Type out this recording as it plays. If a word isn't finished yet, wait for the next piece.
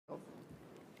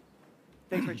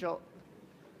Thanks, Rachel.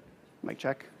 Mic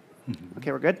check.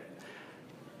 Okay, we're good.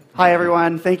 Hi,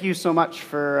 everyone. Thank you so much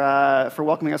for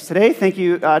welcoming us today. Thank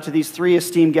you to these three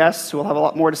esteemed guests who will have a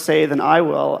lot more to say than I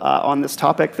will on this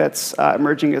topic that's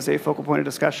emerging as a focal point of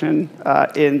discussion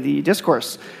in the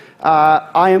discourse.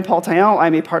 I am Paul Taillon.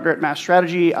 I'm a partner at Mass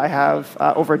Strategy. I have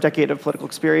over a decade of political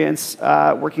experience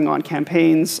working on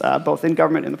campaigns, both in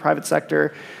government and the private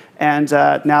sector, and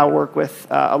now work with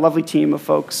a lovely team of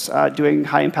folks doing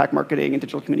high-impact marketing and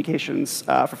digital communications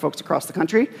for folks across the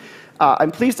country.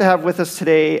 I'm pleased to have with us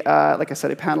today, like I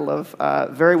said, a panel of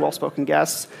very well-spoken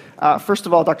guests. First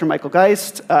of all, Dr. Michael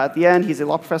Geist. At the end, he's a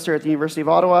law professor at the University of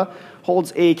Ottawa,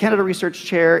 holds a Canada Research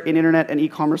Chair in Internet and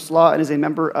E-commerce Law, and is a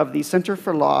member of the Centre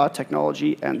for Law,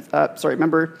 Technology, and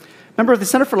member of the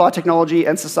Centre for Law, Technology,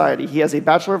 and Society. He has a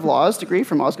Bachelor of Laws degree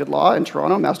from Osgoode Law in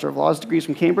Toronto, Master of Laws degrees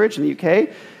from Cambridge in the UK,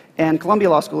 and Columbia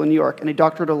Law School in New York, and a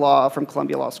Doctorate of Law from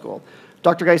Columbia Law School.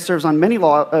 Dr. Geist serves on many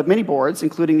boards,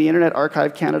 including the Internet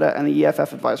Archive Canada and the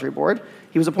EFF Advisory Board.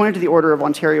 He was appointed to the Order of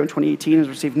Ontario in 2018 and has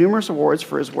received numerous awards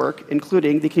for his work,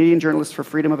 including the Canadian Journalist for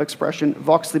Freedom of Expression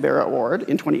Vox Libera Award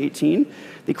in 2018,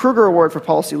 the Kruger Award for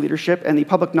Policy Leadership, and the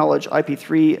Public Knowledge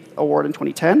IP3 Award in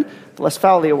 2010, the Les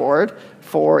Fowley Award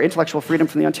for Intellectual Freedom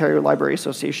from the Ontario Library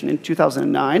Association in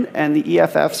 2009, and the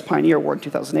EFF's Pioneer Award in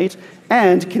 2008,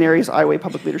 and Canary's Iway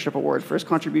Public Leadership Award for his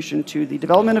contribution to the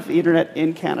development of the Internet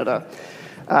in Canada.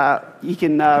 You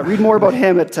can read more about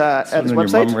him at his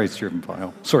website. Your mom raised your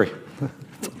file. Sorry.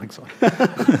 I don't think so.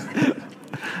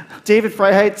 David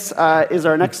Freiheit is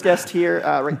our next guest here,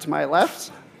 right to my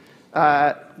left.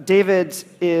 David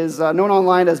is known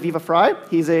online as Viva Frei.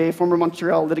 He's a former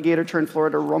Montreal litigator turned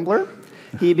Florida rumbler.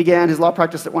 He began his law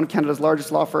practice at one of Canada's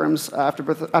largest law firms. After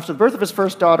the birth of his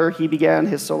first daughter, he began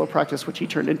his solo practice, which he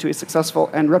turned into a successful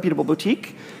and reputable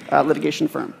boutique litigation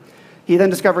firm. He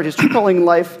then discovered his true calling in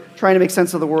life, trying to make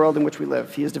sense of the world in which we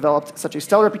live. He has developed such a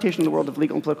stellar reputation in the world of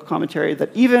legal and political commentary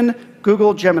that even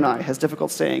Google Gemini has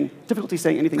difficulty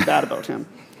saying anything bad about him.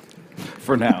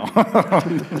 For now.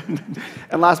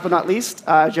 And last but not least,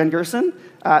 Jen Gerson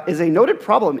is a noted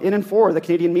problem in and for the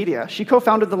Canadian media. She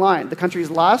co-founded The Line, the country's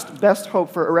last best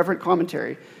hope for irreverent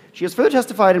commentary. She has further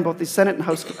testified in both the Senate and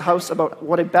House about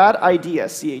what a bad idea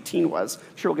C-18 was.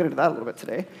 I'm sure we'll get into that a little bit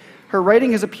today. Her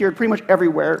writing has appeared pretty much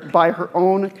everywhere by her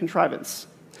own contrivance.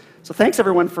 So thanks,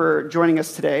 everyone, for joining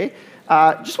us today.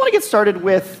 Just want to get started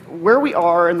with where we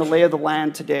are in the lay of the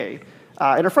land today.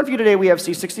 In our front view today, we have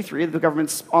C-63, the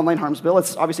government's online harms bill.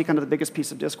 It's obviously kind of the biggest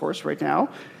piece of discourse right now.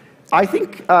 I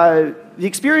think the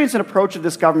experience and approach of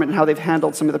this government and how they've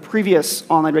handled some of the previous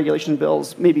online regulation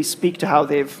bills maybe speak to how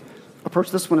they've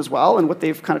approached this one as well and what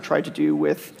they've kind of tried to do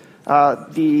with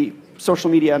the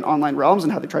social media and online realms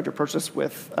and how they tried to approach this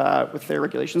with their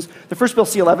regulations. The first bill,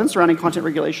 C-11, surrounding content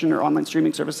regulation or online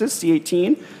streaming services.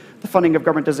 C-18, the funding of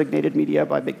government-designated media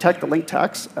by big tech, the link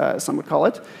tax, as some would call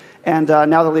it. And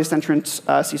now the latest entrant,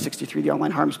 C-63, the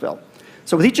online harms bill.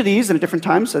 So with each of these, and at different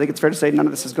times, I think it's fair to say none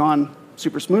of this has gone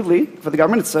super smoothly for the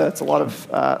government. It's a lot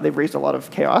of, they've raised a lot of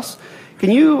chaos. Can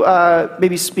you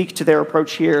maybe speak to their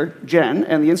approach here, Jen,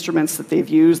 and the instruments that they've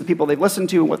used, the people they've listened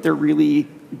to, and what they're really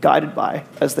guided by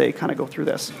as they kind of go through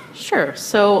this? Sure.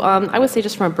 So I would say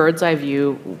just from a bird's eye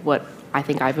view, what I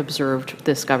think I've observed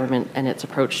this government and its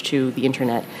approach to the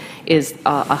internet is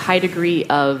a high degree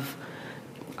of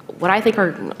what I think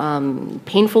are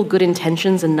painful good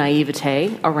intentions and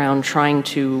naivete around trying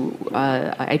to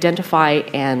identify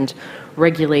and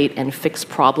regulate and fix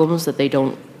problems that they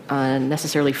don't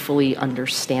necessarily fully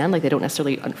understand, like they don't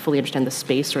necessarily fully understand the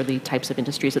space or the types of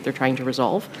industries that they're trying to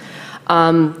resolve.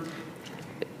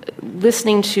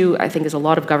 Listening to, I think, as a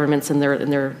lot of governments in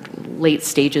their late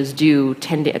stages do,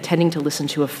 tending to listen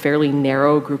to a fairly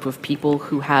narrow group of people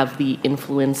who have the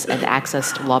influence and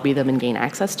access to lobby them and gain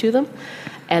access to them,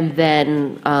 and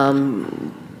then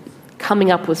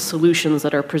coming up with solutions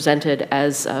that are presented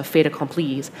as fait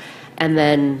accomplis, and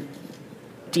then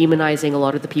demonizing a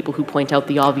lot of the people who point out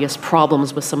the obvious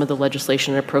problems with some of the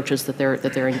legislation and approaches that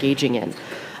they're engaging in.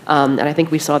 And I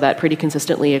think we saw that pretty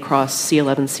consistently across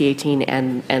C-11,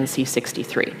 C-18, and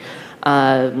C-63.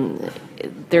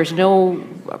 There's no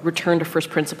return to first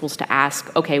principles to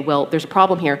ask, okay, well, there's a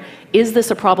problem here. Is this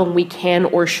a problem we can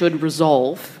or should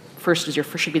resolve?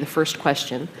 Should be the first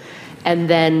question. And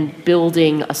then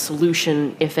building a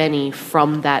solution, if any,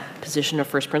 from that position of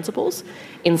first principles.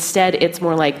 Instead, it's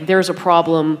more like, there's a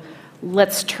problem,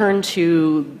 let's turn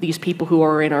to these people who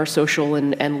are in our social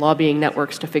and lobbying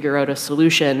networks to figure out a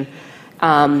solution,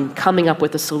 coming up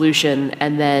with a solution,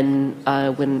 and then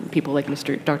when people like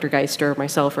Dr. Geister or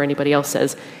myself or anybody else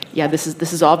says, yeah, this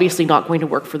is obviously not going to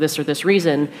work for this or this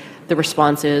reason, the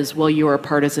response is, well, you're a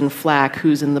partisan flack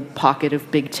who's in the pocket of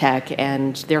big tech,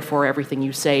 and therefore everything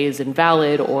you say is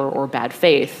invalid or bad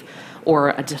faith, or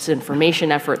a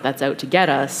disinformation effort that's out to get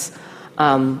us.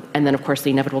 And then, of course, the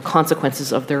inevitable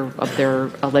consequences of their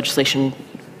legislation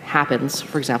happens.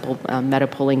 For example, Meta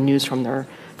pulling news from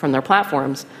their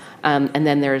platforms. And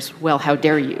then there's, well, how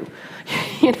dare you,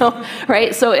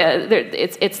 right? So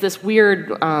it's this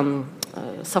weird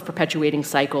self-perpetuating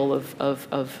cycle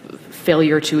of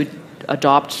failure to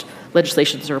adopt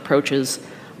legislations or approaches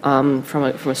from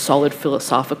a solid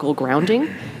philosophical grounding,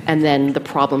 and then the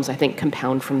problems, I think,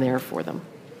 compound from there for them.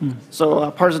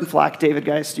 So, partisan flack, David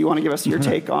Geist, do you want to give us your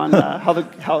take on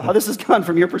how this has gone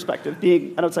from your perspective,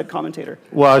 being an outside commentator?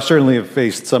 Well, I certainly have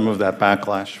faced some of that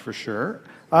backlash for sure.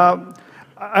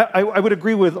 I would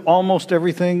agree with almost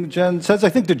everything Jen says. I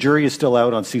think the jury is still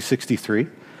out on C-63.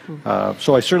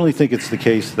 So I certainly think it's the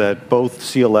case that both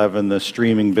C-11, the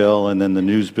streaming bill, and then the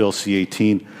news bill,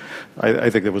 C-18,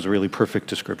 I think that was a really perfect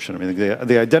description. I mean,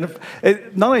 they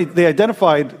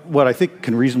identified what I think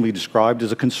can reasonably be described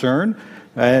as a concern,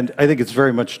 and I think it's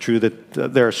very much true that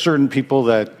there are certain people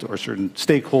or certain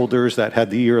stakeholders that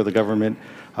had the ear of the government,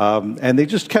 and they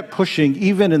just kept pushing,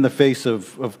 even in the face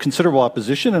of considerable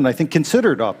opposition, and I think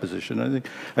considered opposition.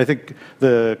 I think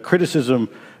the criticism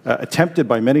attempted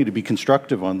by many to be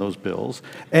constructive on those bills,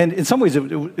 and in some ways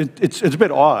it's a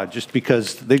bit odd, just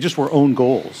because they just were own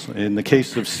goals. In the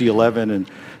case of C-11 and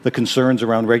the concerns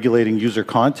around regulating user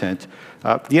content,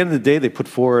 at the end of the day, they put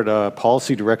forward a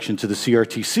policy direction to the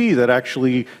CRTC that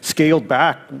actually scaled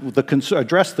back,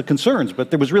 addressed the concerns,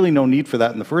 but there was really no need for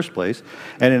that in the first place.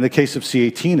 And in the case of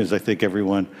C-18, as I think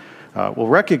everyone will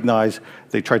recognize,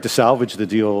 they tried to salvage the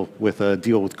deal with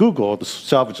Google, to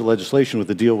salvage the legislation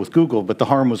with a deal with Google, but the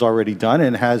harm was already done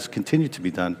and has continued to be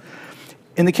done.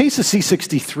 In the case of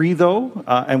C-63, though,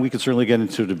 and we could certainly get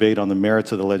into a debate on the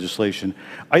merits of the legislation,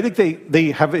 I think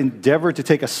they have endeavored to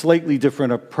take a slightly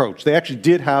different approach. They actually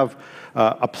did have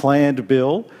a planned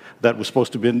bill that was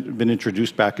supposed to have been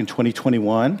introduced back in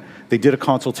 2021. They did a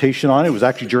consultation on it. It was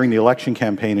actually during the election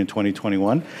campaign in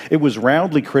 2021. It was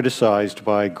roundly criticized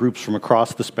by groups from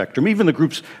across the spectrum, even the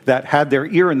groups that had their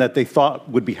ear and that they thought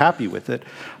would be happy with it.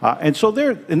 And so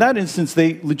in that instance,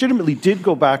 they legitimately did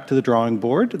go back to the drawing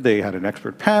board. They had an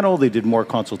expert panel. They did more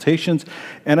consultations.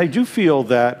 And I do feel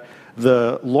that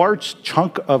the large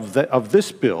chunk of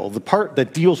this bill, the part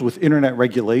that deals with internet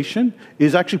regulation,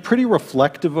 is actually pretty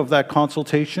reflective of that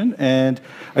consultation, and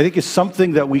I think is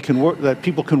something that that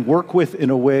people can work with in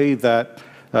a way that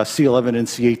C-11 and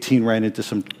C-18 ran into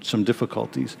some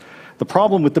difficulties. The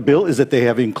problem with the bill is that they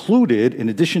have included, in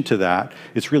addition to that,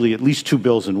 it's really at least two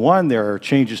bills in one. There are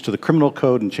changes to the Criminal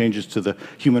Code and changes to the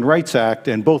Human Rights Act,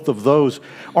 and both of those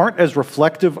aren't as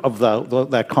reflective of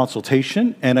that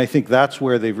consultation, and I think that's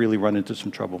where they've really run into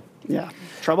some trouble. Yeah.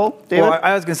 Trouble? David? Well,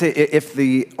 I was going to say, if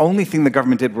the only thing the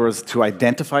government did was to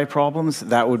identify problems,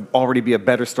 that would already be a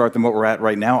better start than what we're at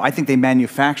right now. I think they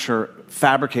manufacture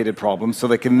fabricated problems so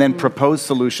they can then propose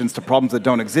solutions to problems that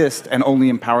don't exist and only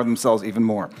empower themselves even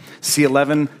more.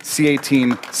 C-11,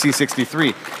 C-18,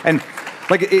 C-63. And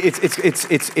like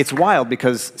it's wild,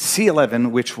 because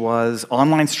C-11, which was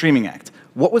Online Streaming Act,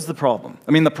 what was the problem?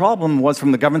 I mean, the problem was,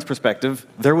 from the government's perspective,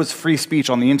 there was free speech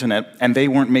on the internet, and they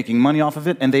weren't making money off of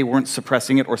it, and they weren't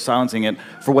suppressing it or silencing it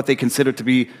for what they considered to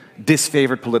be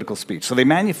disfavored political speech. So they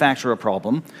manufacture a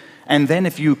problem, and then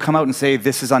if you come out and say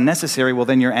this is unnecessary, well,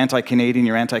 then you're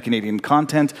anti-Canadian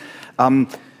content.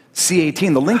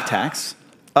 C-18, the link tax,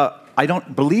 I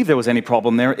don't believe there was any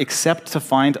problem there, except to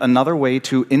find another way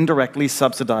to indirectly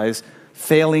subsidize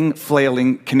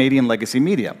flailing Canadian legacy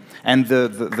media. And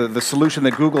the solution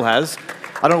that Google has,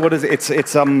 I don't know what is it,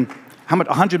 it's how much,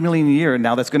 $100 million a year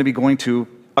now that's going to be going to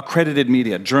accredited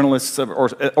media, journalists or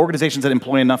organizations that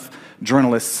employ enough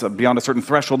journalists beyond a certain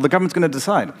threshold. The government's going to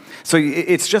decide. So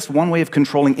it's just one way of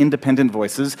controlling independent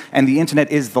voices, and the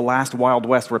internet is the last Wild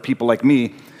West where people like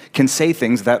me can say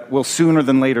things that will sooner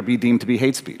than later be deemed to be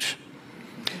hate speech.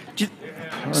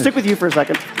 Stick with you for a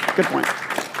second. Good point.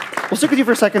 We'll stick with you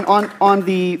for a second. On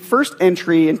the first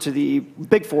entry into the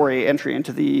big foray entry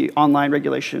into the online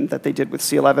regulation that they did with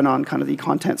C-11 on kind of the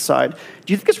content side,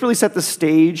 do you think it's really set the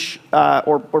stage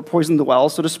or poisoned the well,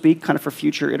 so to speak, kind of for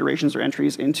future iterations or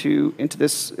entries into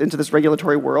this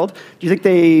regulatory world? Do you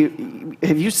think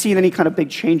have you seen any kind of big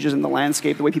changes in the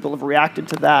landscape, the way people have reacted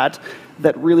to that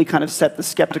really kind of set the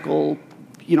skeptical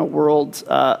world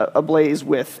ablaze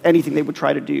with anything they would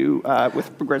try to do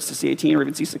with regards to C-18 or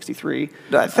even C-63.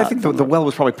 I think the well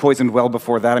was probably poisoned well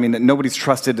before that. I mean, nobody's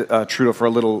trusted Trudeau for a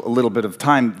little bit of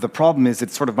time. The problem is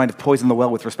it sort of might have poisoned the well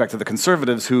with respect to the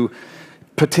Conservatives who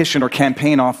petition or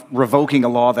campaign off revoking a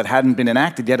law that hadn't been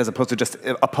enacted yet, as opposed to just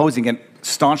opposing it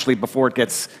staunchly before it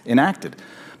gets enacted.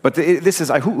 But this is,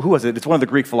 who was it? It's one of the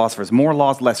Greek philosophers. More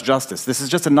laws, less justice. This is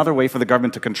just another way for the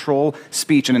government to control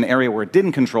speech in an area where it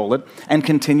didn't control it and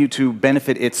continue to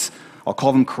benefit its, I'll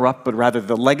call them corrupt, but rather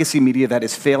the legacy media that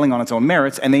is failing on its own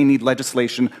merits, and they need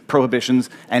legislation,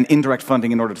 prohibitions, and indirect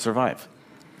funding in order to survive.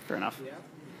 Fair enough.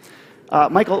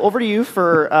 Michael, over to you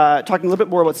for talking a little bit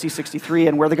more about C-63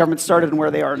 and where the government started and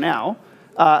where they are now.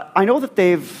 I know that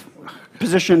they've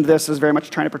positioned this as very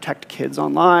much trying to protect kids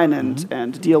online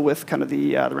and deal with kind of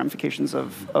the ramifications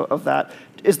of that.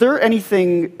 Is there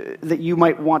anything that you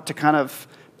might want to kind of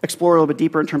explore a little bit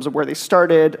deeper in terms of where they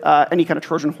started, any kind of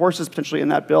Trojan horses potentially in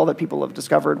that bill that people have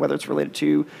discovered, whether it's related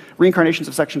to reincarnations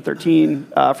of Section 13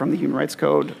 from the Human Rights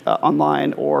Code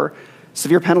online, or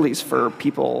severe penalties for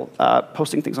people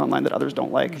posting things online that others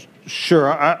don't like?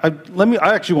 Sure. I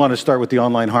actually want to start with the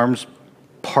online harms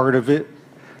part of it.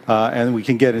 And we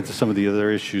can get into some of the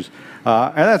other issues.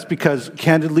 And that's because,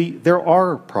 candidly, there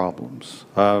are problems.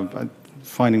 I'm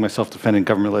finding myself defending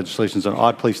government legislation is an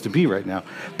odd place to be right now.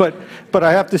 But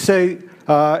I have to say,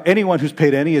 anyone who's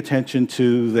paid any attention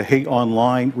to the hate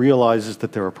online realizes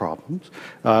that there are problems.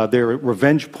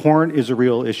 Revenge porn is a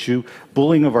real issue.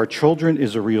 Bullying of our children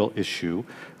is a real issue.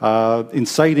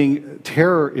 Inciting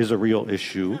terror is a real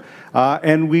issue.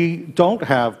 And we don't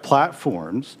have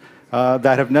platforms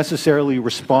that have necessarily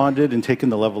responded and taken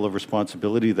the level of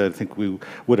responsibility that I think we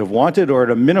would have wanted, or at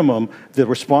a minimum, the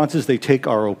responses they take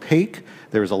are opaque.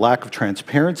 There is a lack of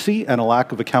transparency and a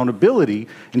lack of accountability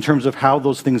in terms of how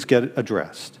those things get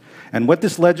addressed. And what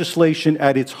this legislation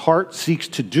at its heart seeks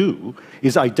to do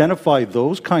is identify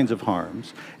those kinds of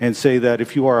harms and say that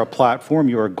if you are a platform,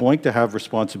 you are going to have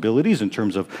responsibilities in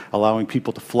terms of allowing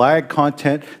people to flag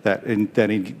content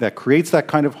that creates that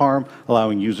kind of harm,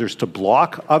 allowing users to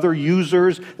block other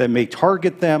users that may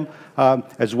target them,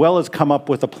 as well as come up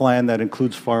with a plan that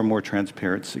includes far more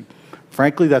transparency.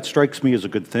 Frankly, that strikes me as a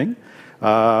good thing.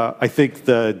 I think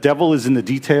the devil is in the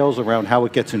details around how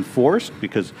it gets enforced,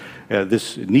 because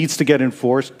this needs to get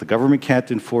enforced. The government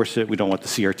can't enforce it. We don't want the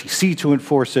CRTC to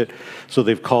enforce it. So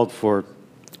they've called for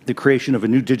the creation of a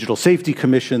new digital safety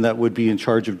commission that would be in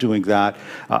charge of doing that.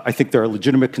 I think there are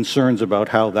legitimate concerns about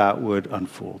how that would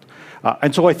unfold.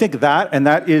 And so I think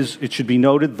that is, it should be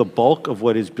noted, the bulk of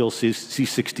what is Bill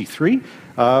C-63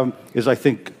 is, I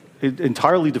think,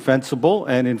 entirely defensible,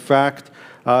 and in fact,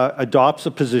 adopts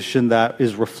a position that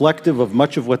is reflective of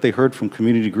much of what they heard from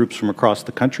community groups from across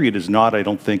the country. It is not, I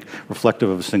don't think, reflective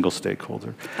of a single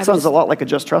stakeholder. Sounds a lot like a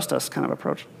just trust us kind of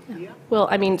approach. Yeah. Well,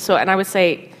 I mean, and I would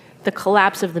say the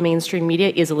collapse of the mainstream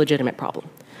media is a legitimate problem.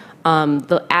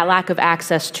 The lack of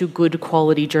access to good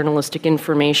quality journalistic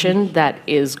information that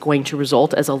is going to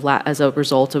result as a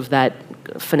result of that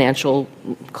financial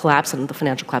collapse, and the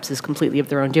financial collapse is completely of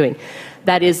their own doing,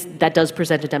 that does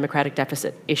present a democratic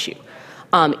deficit issue.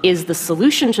 Is the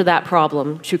solution to that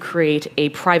problem to create a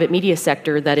private media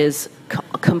sector that is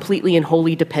completely and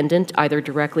wholly dependent, either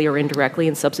directly or indirectly,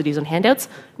 in subsidies and handouts?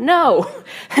 No.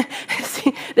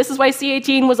 This is why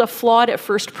C-18 was a flawed at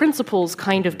first principles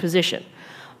kind of position.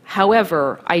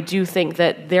 However, I do think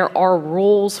that there are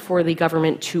roles for the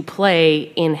government to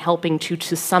play in helping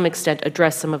to some extent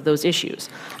address some of those issues.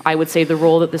 I would say the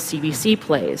role that the CBC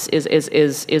plays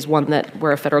is one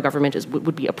where a federal government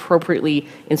would be appropriately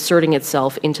inserting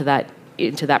itself into that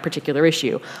particular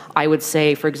issue. I would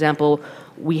say, for example,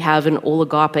 we have an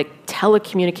oligopoly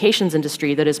telecommunications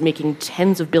industry that is making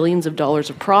tens of billions of dollars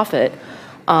of profit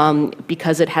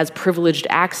because it has privileged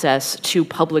access to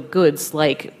public goods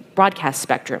like broadcast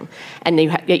spectrum, and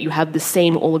yet you have the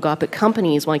same oligopoly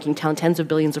companies making tens of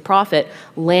billions of profit,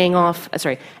 laying off,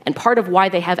 and part of why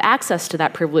they have access to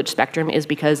that privileged spectrum is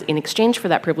because in exchange for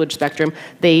that privileged spectrum,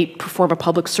 they perform a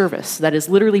public service that is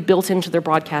literally built into their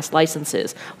broadcast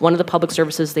licenses. One of the public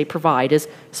services they provide is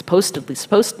supposed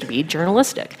to be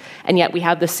journalistic, and yet we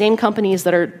have the same companies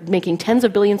that are making tens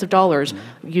of billions of dollars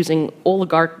using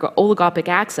oligopoly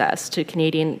access to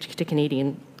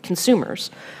Canadian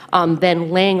consumers, then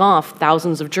laying off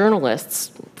thousands of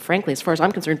journalists, frankly, as far as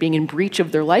I'm concerned, being in breach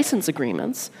of their license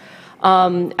agreements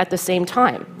at the same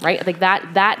time, right? I think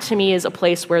that to me is a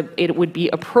place where it would be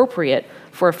appropriate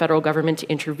for a federal government to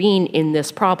intervene in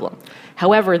this problem.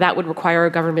 However, that would require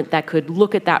a government that could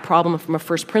look at that problem from a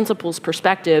first principles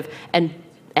perspective and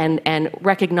and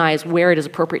recognize where it is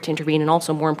appropriate to intervene, and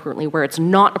also, more importantly, where it's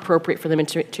not appropriate for them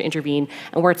to intervene,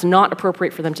 and where it's not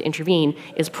appropriate for them to intervene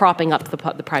is propping up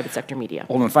the private sector media.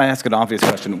 Hold on, if I ask an obvious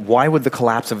question, why would the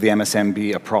collapse of the MSM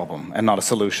be a problem and not a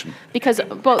solution? Because,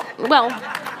 well...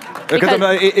 Because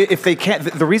if they can't,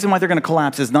 the reason why they're going to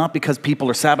collapse is not because people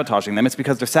are sabotaging them. It's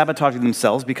because they're sabotaging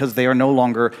themselves because they are no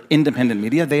longer independent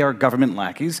media. They are government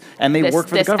lackeys, and they work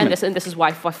for the government. And this is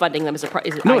why funding them is a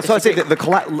no. So I say that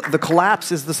the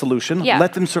collapse is the solution. Yeah.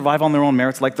 Let them survive on their own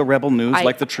merits, like the Rebel News,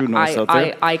 like the True North out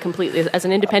there. I completely, as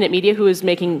an independent media who is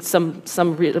making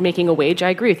making a wage, I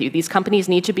agree with you. These companies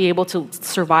need to be able to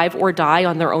survive or die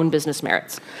on their own business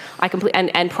merits.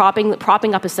 And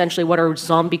propping up essentially what are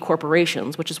zombie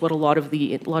corporations, which is what a lot of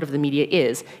the media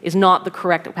is not the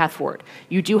correct path forward.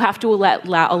 You do have to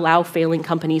allow failing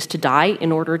companies to die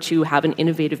in order to have an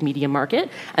innovative media market,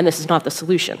 and this is not the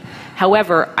solution.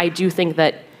 However, I do think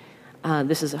that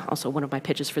this is also one of my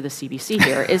pitches for the CBC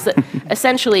here, is that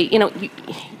essentially,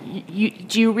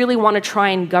 do you really want to try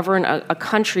and govern a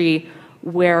country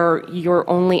where your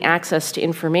only access to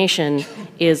information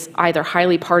is either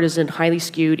highly partisan, highly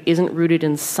skewed, isn't rooted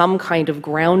in some kind of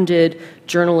grounded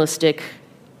journalistic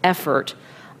effort?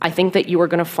 I think that you are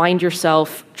going to find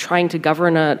yourself trying to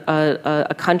govern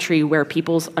a country where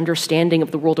people's understanding of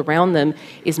the world around them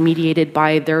is mediated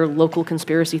by their local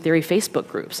conspiracy theory Facebook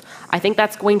groups. I think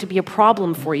that's going to be a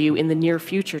problem for you in the near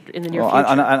future. And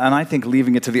I think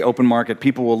leaving it to the open market,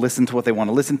 people will listen to what they want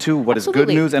to listen to. What Absolutely. is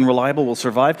good news and reliable will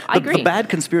survive. I agree. The bad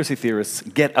conspiracy theorists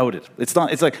get outed. It's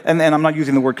like, and I'm not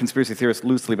using the word conspiracy theorist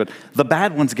loosely, but the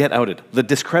bad ones get outed. The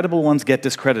discredible ones get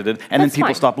discredited, and then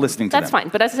people stop listening to them. That's fine.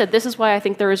 But as I said, this is why I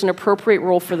think there is an appropriate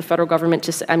role for the federal government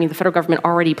to. The federal government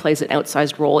already plays an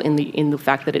outsized role in the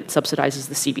fact that it subsidizes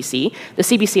the CBC. The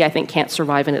CBC, I think, can't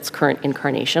survive in its current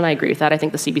incarnation. I agree with that. I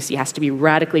think the CBC has to be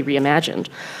radically reimagined.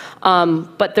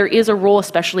 But there is a role,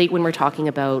 especially when we're talking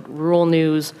about rural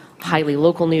news, highly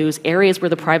local news, areas where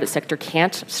the private sector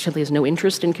simply has no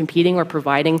interest in competing or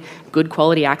providing good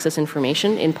quality access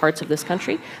information in parts of this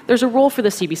country. There's a role for the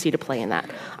CBC to play in that.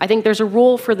 I think there's a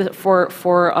role for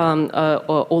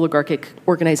oligarchic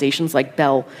organizations like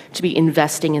Bell to be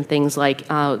investing in things like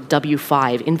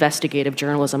W5, investigative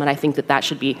journalism, and I think that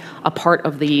should be a part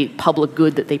of the public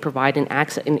good that they provide in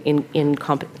access in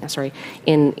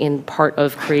part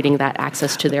of creating that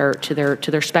access to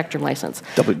their spectrum license.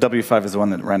 W5 is the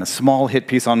one that ran a small hit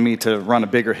piece on me to run a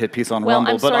bigger hit piece on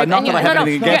Rumble, but not that I have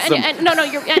anything against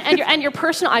them. And your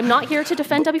personal. I'm not here to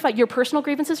defend W5. Your personal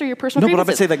grievances are your personal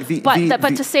grievances. No, but I would say like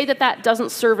but to say that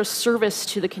doesn't serve a service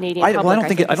to the Canadian public,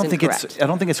 I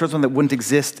don't think it serves one that wouldn't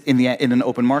exist in an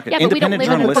open market. Yeah, Independent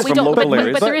journalists from local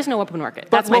areas. But there is no open market.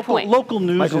 That's my point. Local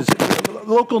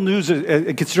news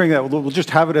is considering that we'll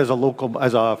just have it as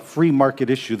a free market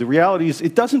issue. The reality is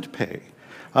it doesn't pay.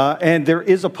 And there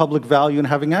is a public value in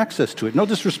having access to it. No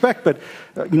disrespect, but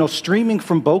streaming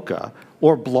from Boca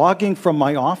or blogging from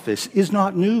my office is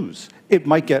not news. It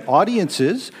might get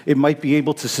audiences, it might be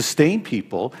able to sustain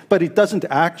people, but it doesn't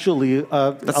actually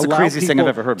That's the craziest thing I've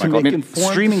ever heard, Michael.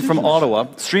 Streaming from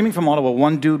Ottawa,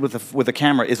 one dude with a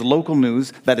camera is local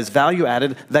news that is value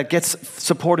added, that gets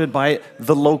supported by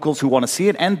the locals who want to see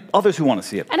it and others who want to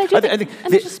see it. And I think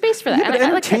there's a space for that.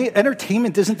 Yeah, but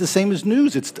entertainment isn't the same as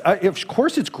news. Of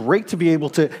course, it's great to be able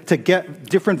to get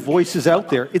different voices out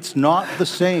there. It's not the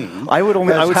same. I would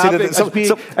say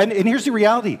that. And here's the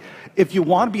reality. If you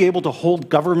want to be able to hold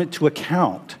government to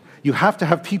account, you have to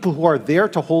have people who are there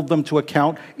to hold them to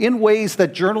account in ways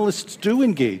that journalists do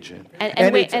engage in.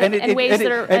 And ways that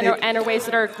are rooted in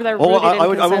I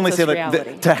would only say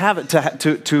reality.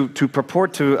 To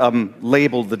purport to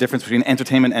label the difference between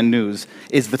entertainment and news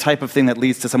is the type of thing that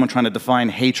leads to someone trying to define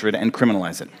hatred and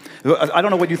criminalize it. I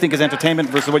don't know what you think is entertainment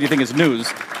versus what you think is news,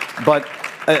 but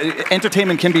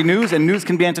entertainment can be news and news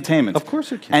can be entertainment. Of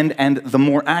course it can. And the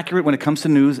more accurate when it comes to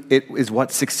news, it is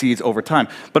what succeeds over time.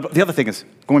 But the other thing is,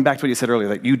 going back to what you said earlier,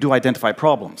 that you do identify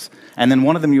problems. And then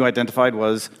one of them you identified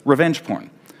was revenge porn,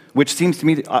 which seems to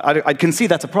me, I can see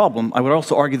that's a problem. I would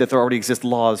also argue that there already exist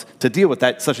laws to deal with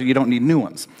that, such that you don't need new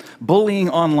ones. Bullying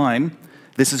online,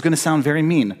 this is going to sound very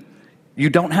mean. You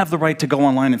don't have the right to go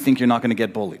online and think you're not going to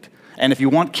get bullied. And if you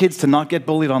want kids to not get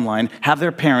bullied online, have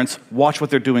their parents watch what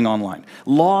they're doing online.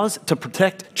 Laws to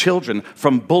protect children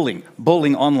from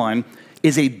bullying online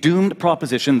is a doomed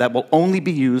proposition that will only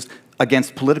be used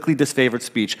against politically disfavored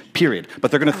speech, period. But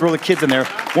they're going to throw the kids in there.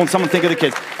 Won't someone think of the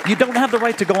kids? You don't have the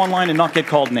right to go online and not get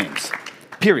called names.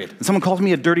 period. And someone calls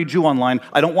me a dirty Jew online,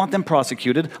 I don't want them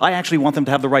prosecuted. I actually want them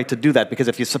to have the right to do that, because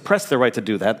if you suppress their right to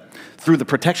do that, through the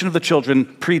protection of the children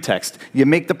pretext, you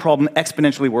make the problem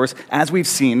exponentially worse, as we've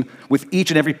seen with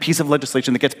each and every piece of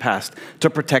legislation that gets passed to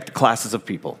protect classes of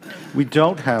people. We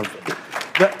don't have...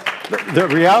 The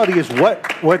reality is,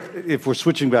 what if we're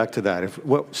switching back to that,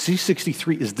 what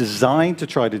C-63 is designed to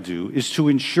try to do is to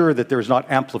ensure that there's not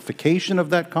amplification of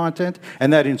that content,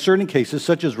 and that in certain cases,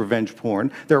 such as revenge porn,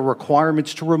 there are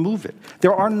requirements to remove it.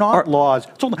 There are not laws.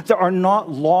 There are not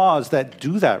laws that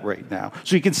do that right now.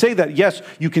 So you can say that, yes,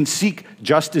 you can seek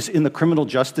justice in the criminal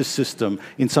justice system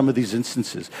in some of these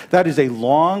instances. That is a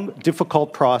long,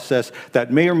 difficult process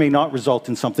that may or may not result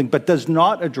in something, but does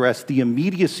not address the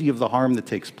immediacy of the harm that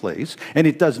takes place. And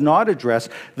it does not address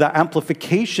the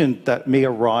amplification that may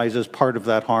arise as part of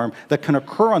that harm that can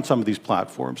occur on some of these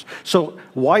platforms. So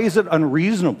why is it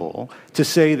unreasonable to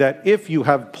say that if you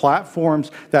have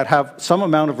platforms that have some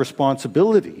amount of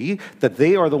responsibility, that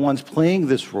they are the ones playing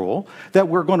this role, that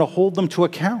we're going to hold them to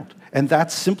account? And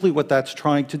that's simply what that's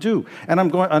trying to do. And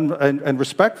and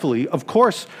respectfully, of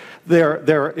course,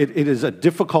 it is a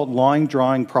difficult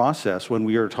line-drawing process when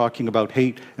we are talking about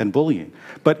hate and bullying.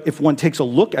 But if one takes a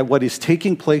look at what is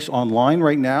taking place online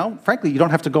right now, frankly, you don't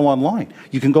have to go online.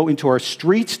 You can go into our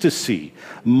streets to see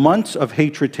months of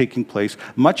hatred taking place,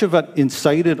 much of it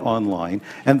incited online,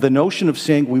 and the notion of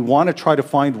saying we want to try to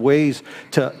find ways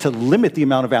to limit the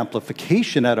amount of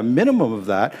amplification at a minimum of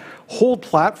that, hold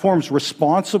platforms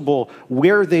responsible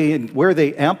where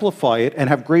they amplify it and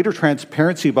have greater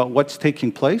transparency about what's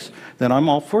taking place, then I'm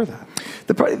all for that.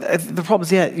 The problem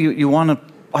is, yeah, you want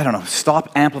to, I don't know,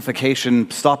 stop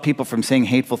amplification, stop people from saying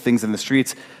hateful things in the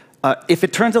streets. If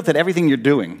it turns out that everything you're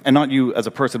doing, and not you as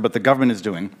a person, but the government is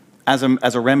doing, as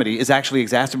a remedy, is actually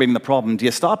exacerbating the problem, do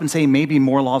you stop and say maybe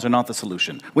more laws are not the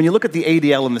solution? When you look at the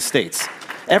ADL in the States,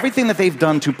 everything that they've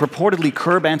done to purportedly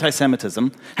curb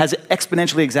anti-Semitism has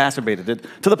exponentially exacerbated it,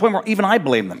 to the point where even I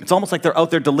blame them. It's almost like they're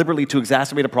out there deliberately to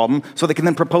exacerbate a problem so they can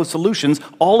then propose solutions,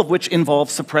 all of which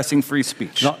involve suppressing free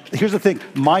speech. Now, here's the thing.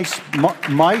 My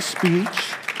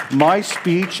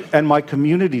speech and my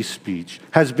community's speech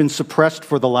has been suppressed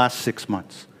for the last 6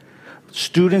 months.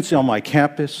 Students on my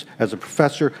campus, as a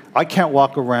professor, I can't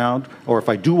walk around, or if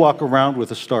I do walk around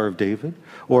with a Star of David,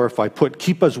 or if I put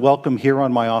 "Keep Us Welcome" here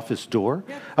on my office door,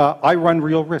 I run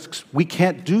real risks. We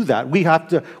can't do that. We have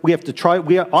to try.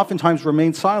 We oftentimes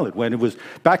remain silent. When it was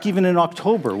back even in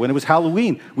October, when it was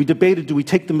Halloween, we debated, do we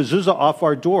take the mezuzah off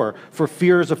our door for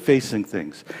fears of facing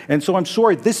things? And so I'm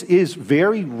sorry, this is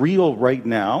very real right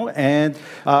now, and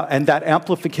that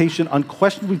amplification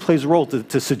unquestionably plays a role.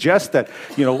 To suggest that,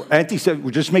 you know,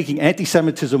 we're just making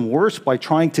anti-Semitism worse by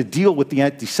trying to deal with the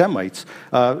anti-Semites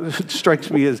strikes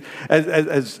me as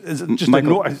just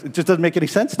Michael, it just doesn't make any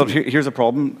sense. But here's a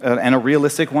problem, and a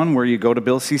realistic one, where you go to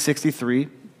Bill C-63,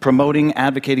 promoting,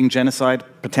 advocating genocide,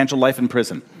 potential life in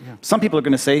prison. Yeah. Some people are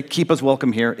going to say, "Keep us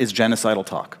welcome here" is genocidal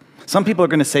talk. Some people are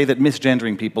going to say that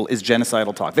misgendering people is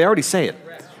genocidal talk. They already say it.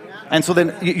 And so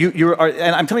then you are,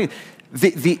 and I'm telling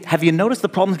you, have you noticed the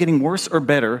problem's getting worse or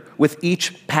better with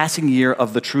each passing year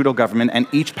of the Trudeau government and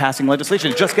each passing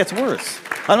legislation? It just gets worse.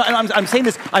 I'm saying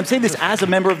this as a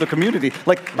member of the community.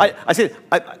 Like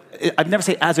I'd never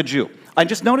say as a Jew. I'm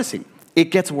just noticing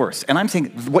it gets worse, and I'm saying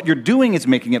what you're doing is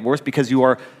making it worse because you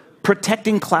are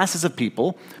protecting classes of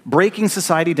people, breaking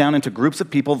society down into groups of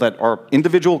people that are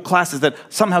individual classes that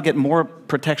somehow get more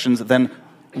protections than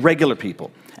regular people.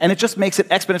 And it just makes it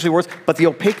exponentially worse, but the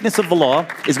opaqueness of the law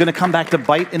is going to come back to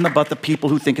bite in the butt the people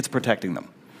who think it's protecting them.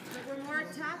 But we're more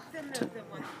attacked than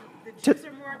the Jews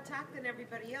are more attacked than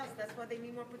everybody else. That's why they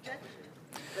need more protection.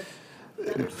 But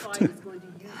the other side is going to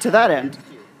use to that end,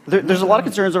 there's a lot of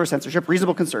concerns over censorship,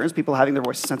 reasonable concerns, people having their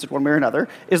voices censored one way or another.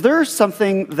 Is there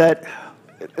something that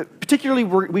particularly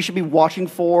we should be watching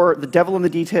for, the devil in the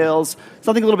details,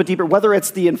 something a little bit deeper, whether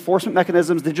it's the enforcement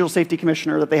mechanisms, the Digital Safety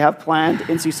Commissioner that they have planned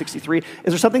in C-63?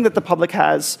 Is there something that the public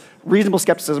has reasonable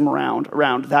skepticism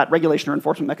around that regulation or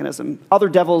enforcement mechanism? Other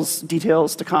devil's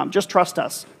details to come. Just trust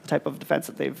us, the type of defense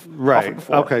that they've offered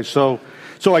before. Okay, so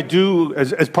I do,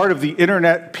 as part of the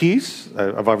internet piece,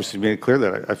 I've obviously made it clear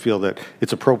that I feel that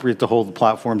it's appropriate to hold the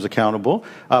platforms accountable,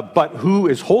 but who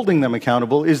is holding them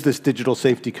accountable is this Digital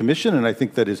Safety Commission, and I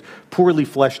think that is poorly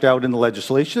fleshed out in the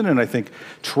legislation, and I think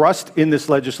trust in this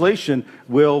legislation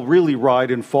will really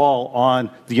ride and fall on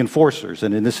the enforcers,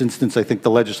 and in this instance, I think the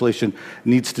legislation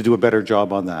needs to do a better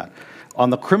job on that. On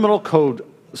the criminal code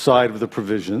side of the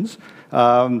provisions,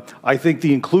 I think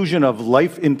the inclusion of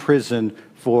life in prison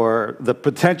for the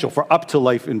potential for up to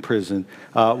life in prison,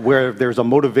 where there's a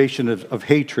motivation of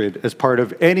hatred as part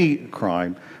of any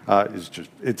crime,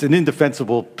 it's an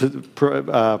indefensible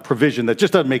provision that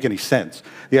just doesn't make any sense.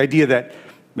 The idea that,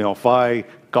 if I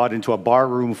got into a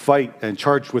barroom fight and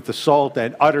charged with assault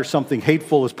and utter something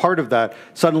hateful as part of that,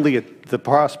 suddenly the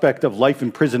prospect of life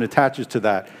in prison attaches to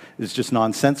that is just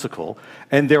nonsensical.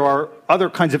 And there are other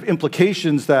kinds of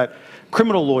implications that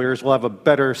criminal lawyers will have a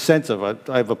better sense of.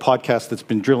 I have a podcast that's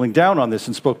been drilling down on this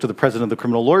and spoke to the president of the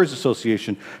Criminal Lawyers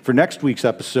Association for next week's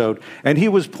episode, and he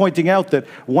was pointing out that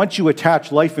once you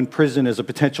attach life in prison as a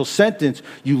potential sentence,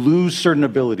 you lose certain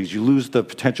abilities. You lose the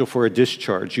potential for a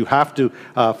discharge. You have to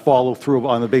follow through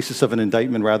on the basis of an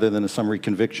indictment rather than a summary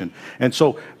conviction. And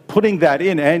so putting that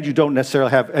in, and you don't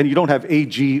necessarily have, and you don't have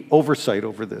AG oversight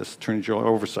over this, Attorney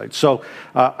General oversight. So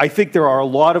I think there are a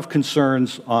lot of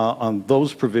concerns on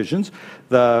those provisions.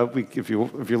 If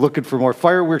you're looking for more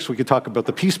fireworks, we could talk about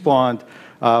the peace bond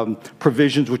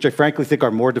provisions, which I frankly think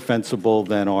are more defensible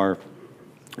than are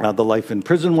the life in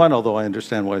prison one, although I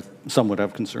understand why some would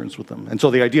have concerns with them. And so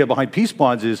the idea behind peace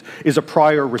bonds is a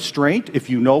prior restraint. If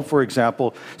you know, for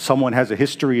example, someone has a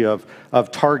history of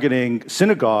targeting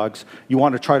synagogues, you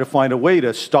want to try to find a way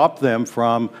to stop them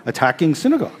from attacking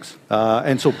synagogues.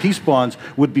 And so peace bonds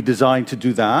would be designed to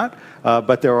do that.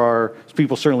 But there are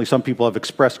some people have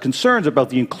expressed concerns about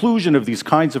the inclusion of these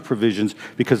kinds of provisions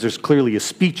because there's clearly a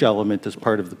speech element as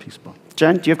part of the peace bond.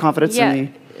 Jen, do you have confidence in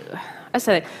the... I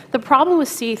said the problem with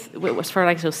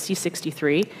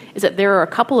C63 is that there are a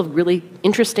couple of really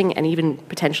interesting and even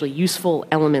potentially useful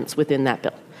elements within that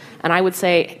bill. And I would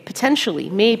say potentially,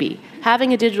 maybe,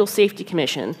 having a digital safety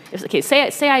commission.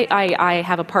 Say I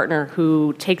have a partner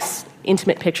who takes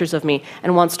intimate pictures of me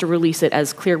and wants to release it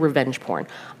as clear revenge porn.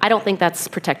 I don't think that's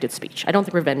protected speech. I don't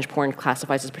think revenge porn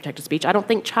classifies as protected speech. I don't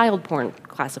think child porn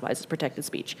classifies as protected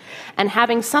speech. And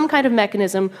having some kind of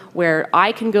mechanism where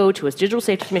I can go to a digital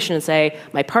safety commission and say,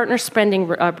 my partner's spreading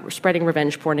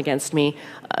revenge porn against me,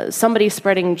 somebody's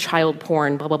spreading child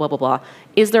porn, blah, blah, blah, blah, blah.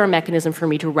 Is there a mechanism for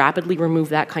me to rapidly remove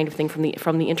that kind of thing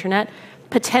from the internet?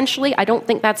 Potentially, I don't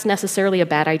think that's necessarily a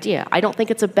bad idea. I don't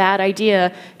think it's a bad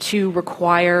idea to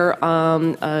require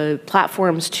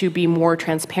platforms to be more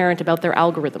transparent about their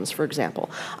algorithms, for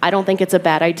example. I don't think it's a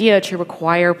bad idea to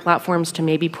require platforms to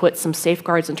maybe put some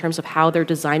safeguards in terms of how they're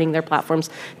designing their platforms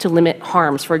to limit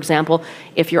harms. For example,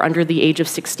 if you're under the age of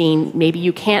 16, maybe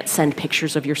you can't send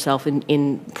pictures of yourself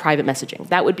in private messaging.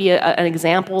 That would be an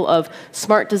example of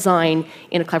smart design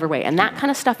in a clever way. And that kind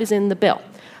of stuff is in the bill.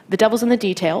 The devil's in the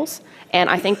details, and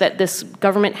I think that this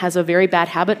government has a very bad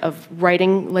habit of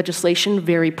writing legislation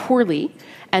very poorly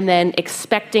and then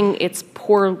expecting its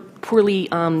poorly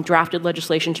drafted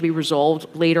legislation to be resolved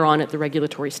later on at the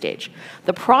regulatory stage.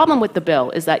 The problem with the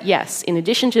bill is that, yes, in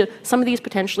addition to some of these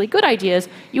potentially good ideas,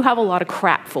 you have a lot of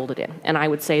crap folded in. And I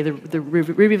would say the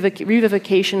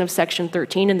revivification of Section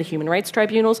 13 in the human rights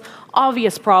tribunals,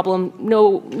 obvious problem,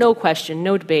 no question,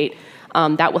 no debate.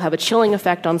 That will have a chilling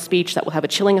effect on speech. That will have a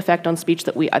chilling effect on speech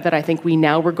that I think we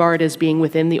now regard as being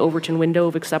within the Overton window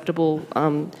of acceptable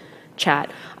chat.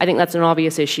 I think that's an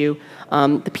obvious issue.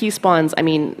 The peace bonds, I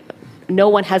mean, no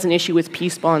one has an issue with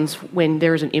peace bonds when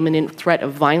there's an imminent threat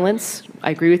of violence.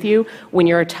 I agree with you. When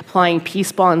you're applying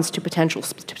peace bonds to potential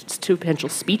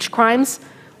speech crimes,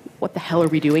 what the hell are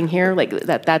we doing here? Like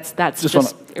that's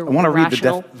just I want to read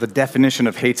irrational. the definition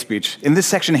of hate speech. In this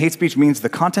section, hate speech means the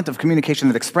content of communication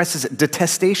that expresses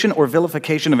detestation or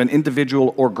vilification of an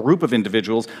individual or group of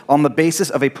individuals on the basis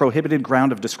of a prohibited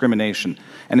ground of discrimination.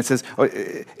 And it says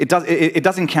it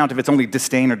doesn't count if it's only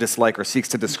disdain or dislike or seeks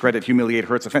to discredit, humiliate,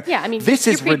 hurts, offend. Yeah, I mean, this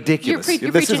is ridiculous.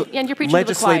 You're this is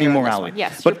legislating morality.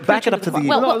 Yes, but back it up to the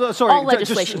all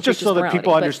legislation just so that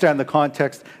people understand the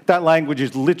context. That language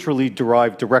is literally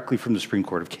derived directly from the Supreme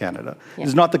Court of Canada. Yeah.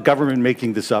 It's not the government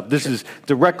making this up. This is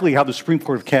directly how the Supreme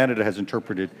Court of Canada has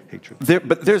interpreted hatred.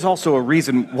 But there's also a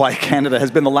reason why Canada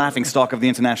has been the laughingstock of the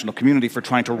international community for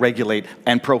trying to regulate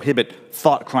and prohibit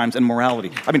thought crimes and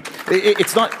morality. I mean,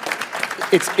 it's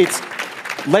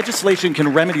legislation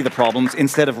can remedy the problems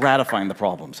instead of ratifying the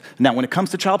problems. Now, when it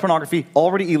comes to child pornography,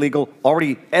 already illegal,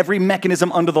 already every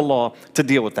mechanism under the law to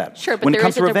deal with that. Sure, but when it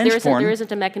comes to revenge porn, there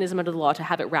isn't a mechanism under the law to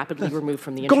have it rapidly removed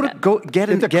from the internet. Get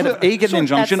an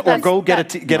injunction or go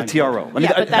get a TRO. I mean,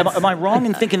 am I wrong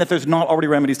in thinking that there's not already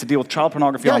remedies to deal with child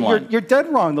pornography online? You're dead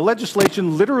wrong. The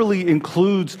legislation literally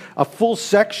includes a full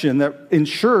section that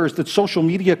ensures that social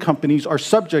media companies are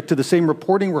subject to the same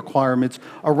reporting requirements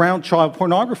around child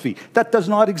pornography. That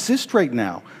does not exist right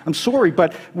now. I'm sorry,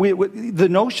 but the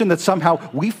notion that somehow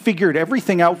we figured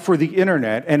everything out for the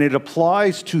internet and it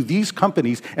applies to these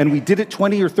companies and we did it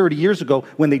 20 or 30 years ago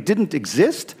when they didn't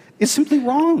exist is simply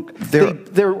wrong.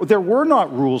 There were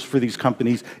not rules for these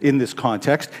companies in this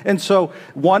context. And so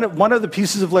one of the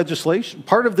pieces of legislation,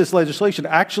 part of this legislation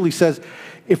actually says,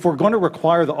 if we're going to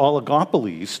require the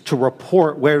oligopolies to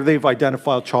report where they've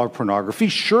identified child pornography,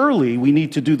 surely we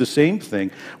need to do the same thing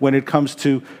when it comes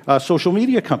to social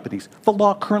media companies. The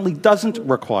law currently doesn't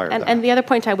require that. And the other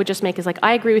point I would just make is, like,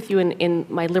 I agree with you in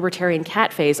my libertarian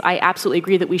cat phase. I absolutely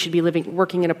agree that we should be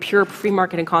working in a pure free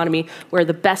market economy where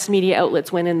the best media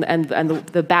outlets win and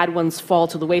the bad ones fall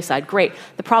to the wayside. Great.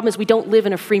 The problem is we don't live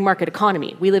in a free market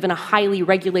economy. We live in a highly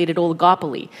regulated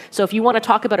oligopoly. So if you want to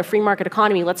talk about a free market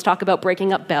economy, let's talk about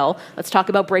breaking up Bell. Let's talk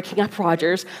about breaking up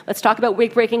Rogers. Let's talk about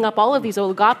breaking up all of these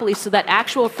oligopolies so that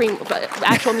actual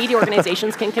media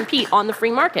organizations can compete on the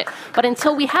free market. But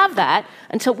until we have that,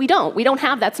 we don't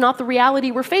have that's not the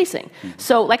reality we're facing.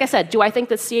 So, like I said, do I think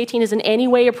that C-18 is in any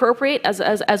way appropriate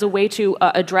as a way to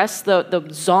address the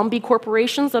zombie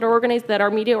corporations that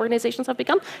our media organizations have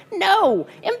become? No,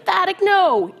 emphatic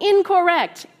no,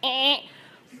 incorrect.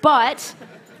 But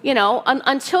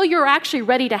until you're actually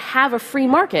ready to have a free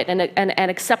market and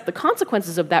accept the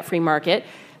consequences of that free market,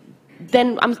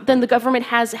 then the government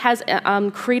has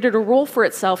created a role for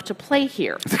itself to play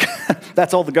here.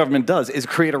 That's all the government does, is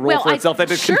create a role for itself.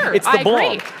 It's the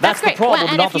blog. That's the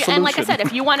problem, not the solution. And like I said,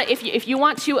 if you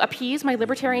want to appease my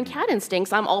libertarian cat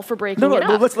instincts, I'm all for breaking it up.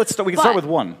 No, let's start. We can start with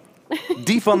one.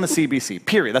 Defund the CBC,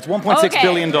 period. That's $1.6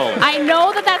 billion. I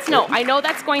know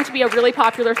that's going to be a really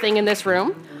popular thing in this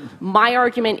room. My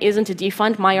argument isn't to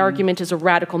defund. My argument is a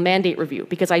radical mandate review,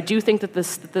 because I do think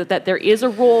that there is a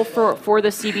role for the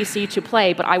CBC to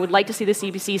play, but I would like to see the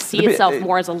CBC see itself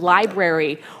more as a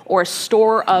library or a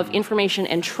store of information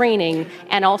and training,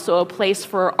 and also a place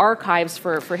for archives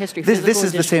for history. This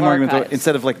is the same argument, though.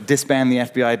 Instead of like disband the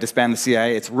FBI, disband the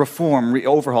CIA, it's reform,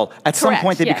 overhaul. At some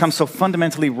point, they become so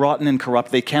fundamentally rotten and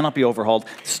corrupt they cannot be overhauled.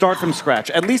 Start from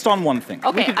scratch, at least on one thing. We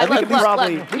Okay, could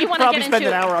probably spend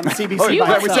an hour on the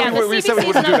CBC.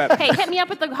 Hey, hit me up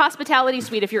with the hospitality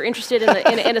suite if you're interested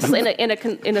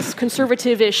in a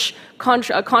conservative-ish,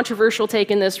 controversial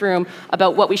take in this room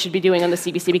about what we should be doing on the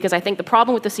CBC. Because I think the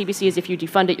problem with the CBC is if you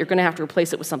defund it, you're going to have to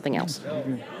replace it with something else,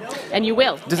 and you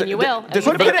will. You think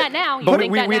that now.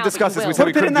 We discussed this. Put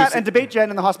a pin in that and debate Jen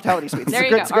in the hospitality suite.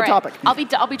 It's a good topic. I'll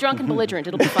be drunk and belligerent.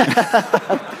 It'll be fun.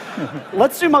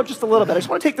 Let's zoom out just a little bit. I just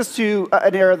want to take this to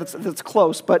an area that's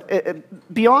close, but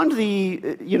beyond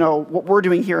what we're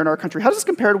doing here in our country, how does this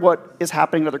compare to what is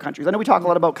happening in other countries? I know we talk a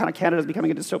lot about kind of Canada becoming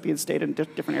a dystopian state in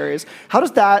different areas. How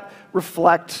does that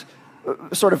reflect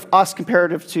sort of us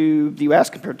comparative to the US,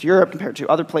 compared to Europe, compared to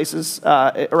other places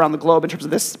around the globe in terms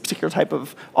of this particular type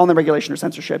of online regulation or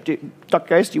censorship? Dr.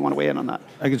 Geis, do you want to weigh in on that?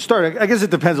 I can start. I guess it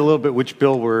depends a little bit which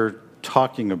bill we're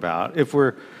talking about. If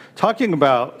we're talking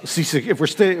about C6, if we're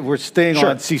staying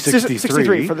on C63,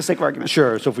 63 for the sake of argument.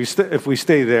 Sure. So if we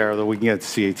stay there, though we can get to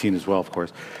C18 as well, of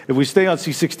course. If we stay on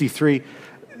C63,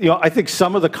 I think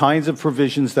some of the kinds of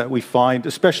provisions that we find,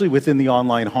 especially within the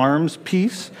online harms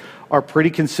piece, are pretty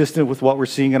consistent with what we're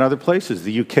seeing in other places.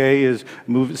 The UK is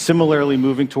similarly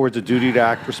moving towards a duty to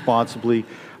act responsibly.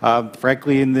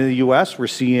 Frankly, in the US, we're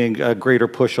seeing a greater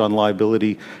push on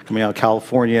liability coming out of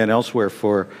California and elsewhere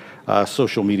for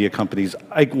social media companies.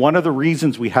 One of the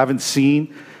reasons we haven't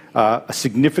seen a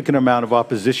significant amount of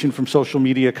opposition from social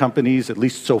media companies, at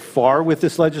least so far with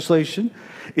this legislation,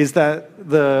 is that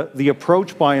the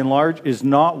approach, by and large, is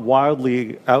not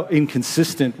wildly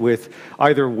inconsistent with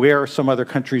either where some other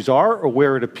countries are or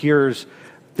where it appears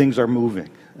things are moving.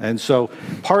 And so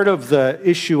part of the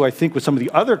issue, I think, with some of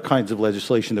the other kinds of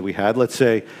legislation that we had, let's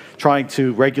say trying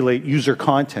to regulate user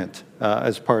content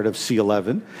as part of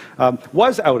C11,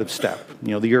 was out of step.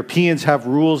 The Europeans have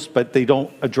rules, but they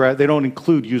don't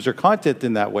include user content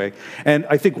in that way. And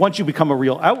I think once you become a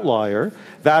real outlier,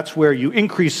 that's where you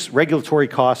increase regulatory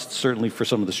costs, certainly for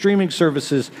some of the streaming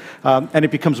services, and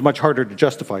it becomes much harder to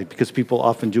justify because people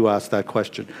often do ask that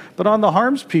question. But on the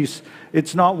harms piece,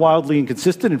 it's not wildly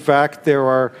inconsistent. In fact, there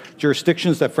are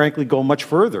jurisdictions that frankly go much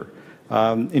further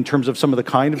in terms of some of the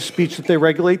kind of speech that they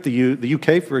regulate. The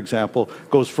UK, for example,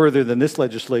 goes further than this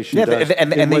legislation does.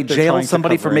 And they jail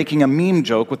somebody for making a meme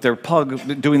joke with their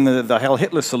pug doing the Heil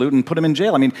Hitler salute and put him in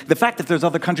jail. I mean, the fact that there's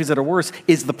other countries that are worse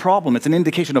is the problem. It's an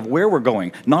indication of where we're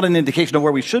going, not an indication of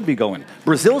where we should be going.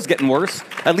 Brazil's getting worse.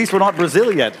 At least we're not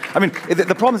Brazil yet. I mean,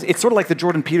 the problem is it's sort of like the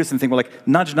Jordan Peterson thing. We're like,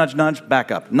 nudge, nudge, nudge,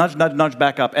 back up. Nudge, nudge, nudge,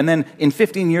 back up. And then in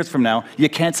 15 years from now, you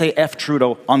can't say F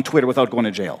Trudeau on Twitter without going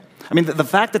to jail. I mean, the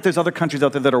fact that there's other countries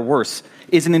out there that are worse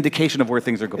is an indication of where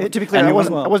things are going. To be clear, I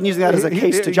wasn't using that as a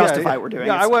case to justify what we're doing.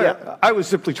 I was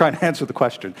simply trying to answer the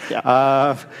question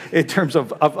in terms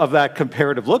of that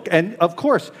comparative look. And of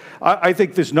course, I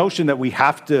think this notion that we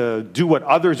have to do what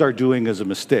others are doing is a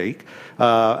mistake,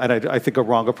 and I think a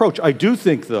wrong approach. I do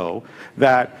think, though,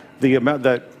 that the amount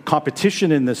that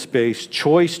competition in this space,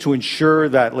 choice to ensure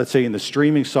that, let's say in the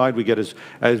streaming side, we get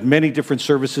as many different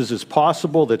services as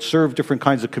possible that serve different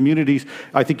kinds of communities.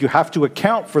 I think you have to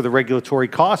account for the regulatory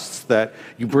costs that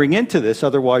you bring into this,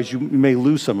 otherwise you may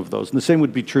lose some of those. And the same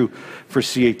would be true for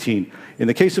C18. In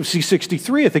the case of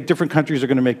C63, I think different countries are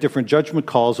going to make different judgment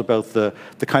calls about the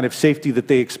kind of safety that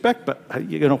they expect. But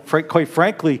quite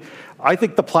frankly, I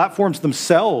think the platforms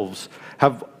themselves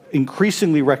have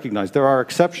increasingly recognized, there are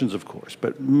exceptions of course,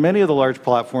 but many of the large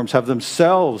platforms have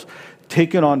themselves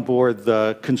taken on board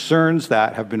the concerns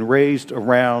that have been raised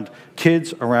around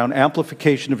kids, around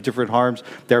amplification of different harms.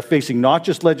 They're facing not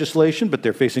just legislation, but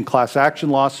they're facing class action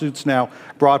lawsuits now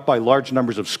brought by large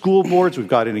numbers of school boards. We've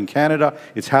got it in Canada.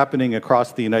 It's happening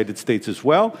across the United States as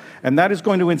well. And that is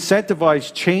going to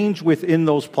incentivize change within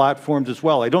those platforms as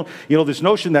well. This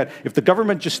notion that if the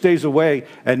government just stays away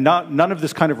and none of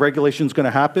this kind of regulation is going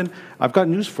to happen, I've got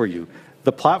news for you.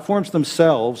 The platforms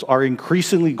themselves are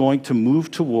increasingly going to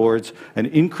move towards an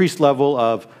increased level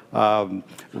of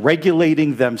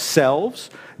regulating themselves,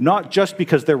 not just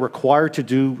because they're required to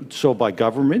do so by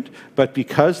government, but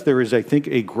because there is, I think,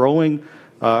 a growing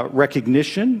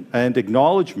recognition and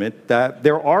acknowledgement that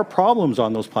there are problems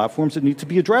on those platforms that need to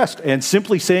be addressed. And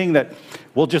simply saying that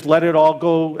we'll just let it all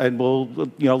go and we'll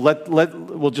let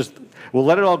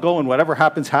it all go and whatever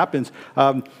happens, happens.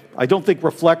 I don't think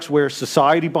reflects where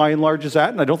society by and large is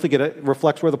at, and I don't think it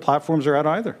reflects where the platforms are at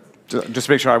either. Just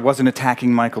to make sure I wasn't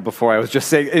attacking Michael before, I was just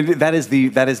saying that is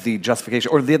the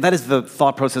justification, or that is the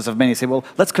thought process of many say, well,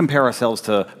 let's compare ourselves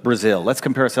to Brazil, let's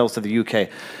compare ourselves to the UK,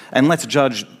 and let's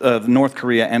judge North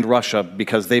Korea and Russia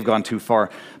because they've gone too far.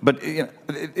 But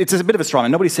it's a bit of a straw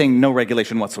man. Nobody's saying no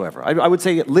regulation whatsoever. I would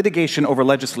say litigation over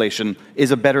legislation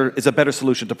is a better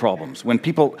solution to problems. When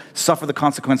people suffer the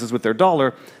consequences with their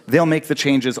dollar, they'll make the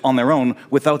changes on their own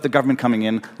without the government coming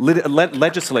in,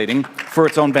 legislating for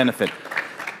its own benefit.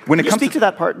 When it comes to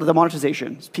that part, the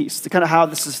monetization piece, to kind of how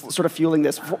this is sort of fueling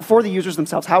this for the users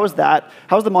themselves. How is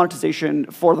the monetization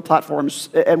for the platforms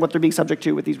and what they're being subject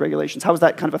to with these regulations? How is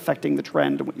that kind of affecting the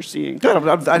trend and what you're seeing?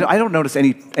 I don't notice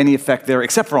any effect there,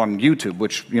 except for on YouTube,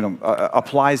 which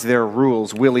applies their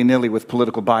rules willy-nilly with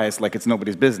political bias like it's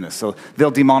nobody's business. So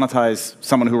they'll demonetize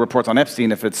someone who reports on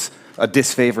Epstein if it's a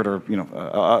disfavored or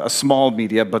a small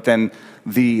media, but then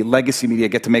the legacy media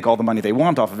get to make all the money they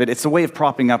want off of it. It's a way of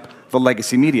propping up the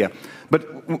legacy media. But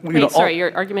sorry,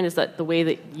 your argument is that the way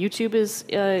that YouTube is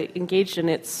engaged in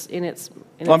its.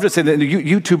 Well, I'm just saying that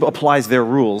YouTube applies their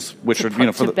ruals, which are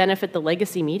to benefit the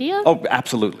legacy media. Oh,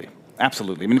 absolutely.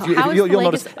 Absolutely. I mean, you'll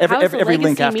notice every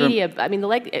link after media, I mean,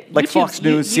 like Fox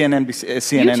News, CNN,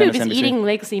 YouTube MSNBC. is eating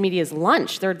legacy media's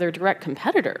lunch. They're their direct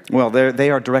competitor. Well,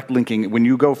 they are direct linking. When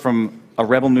you go from a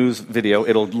Rebel News video,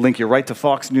 it'll link you right to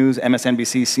Fox News,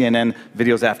 MSNBC, CNN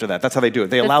videos after that. That's how they do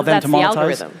it. They allow them to monetize. The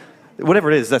algorithm.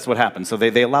 Whatever it is, that's what happens. So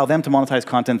they allow them to monetize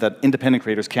content that independent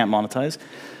creators can't monetize.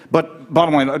 But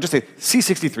bottom line, I'll just say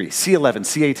C63, C11,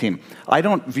 C18. I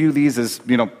don't view these as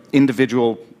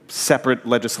individual separate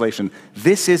legislation.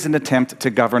 This is an attempt to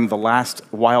govern the last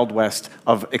Wild West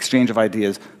of exchange of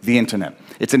ideas, the internet.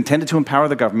 It's intended to empower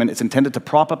the government. It's intended to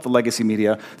prop up the legacy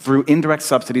media through indirect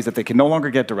subsidies that they can no longer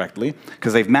get directly,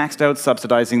 because they've maxed out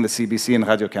subsidizing the CBC and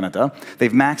Radio-Canada.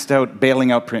 They've maxed out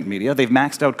bailing out print media. They've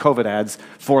maxed out COVID ads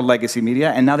for legacy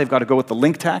media, and now they've got to go with the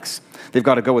link tax. They've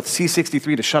got to go with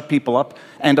C63 to shut people up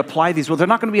and apply these. Well, they're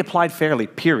not going to be applied fairly,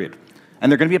 period. And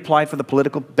they're going to be applied for the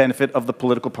political benefit of the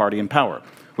political party in power.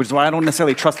 Which is why I don't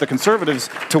necessarily trust the conservatives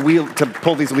to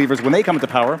pull these levers when they come into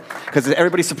power, because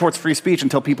everybody supports free speech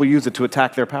until people use it to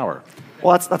attack their power.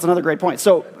 Well, that's another great point.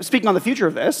 So speaking on the future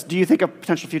of this, do you think a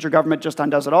potential future government just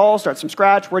undoes it all, starts from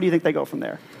scratch? Where do you think they go from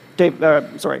there? Dave,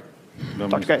 sorry.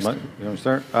 Dr. Geist. You want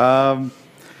to start?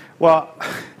 Well,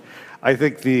 I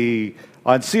think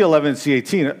on C11 and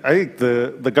C18, I think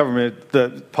the government,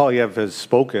 Poilievre has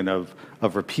spoken of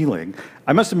repealing.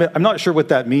 I must admit, I'm not sure what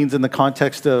that means in the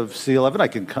context of C11. I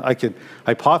can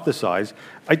hypothesize.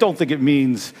 I don't think it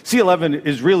means C11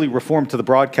 is really reform to the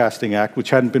Broadcasting Act, which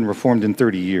hadn't been reformed in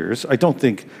 30 years. I don't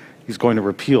think he's going to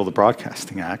repeal the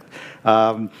Broadcasting Act,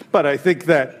 but I think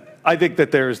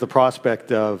that there is the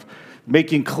prospect of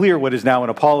making clear what is now in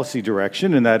a policy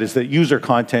direction, and that is that user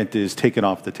content is taken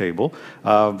off the table,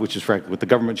 which is frankly what the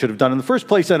government should have done in the first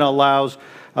place, and allows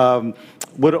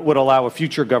would allow a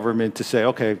future government to say,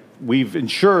 okay, we've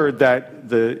ensured that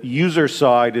the user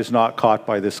side is not caught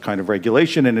by this kind of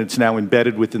regulation, and it's now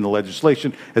embedded within the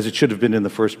legislation as it should have been in the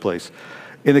first place.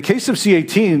 In the case of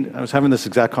C18, I was having this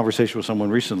exact conversation with someone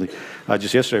recently,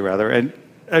 just yesterday rather, and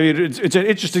I mean, it's an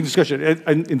interesting discussion.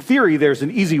 In theory, there's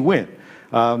an easy win.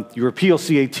 You repeal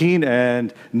C18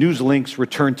 and news links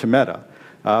return to Meta.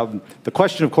 The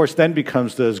question, of course, then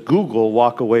becomes, does Google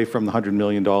walk away from the $100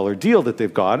 million deal that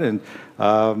they've got? And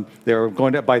they're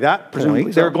going to, by that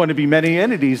point, there are going to be many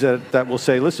entities that will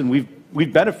say, listen,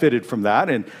 we've benefited from that.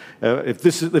 And if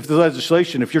the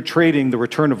legislation, if you're trading the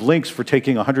return of links for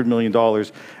taking $100 million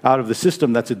out of the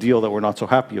system, that's a deal that we're not so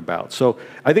happy about. So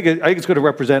I think it's going to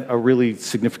represent a really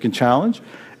significant challenge.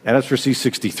 And as for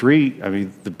C63, I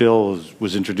mean, the bill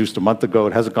was introduced a month ago.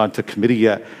 It hasn't gone to committee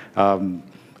yet.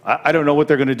 I don't know what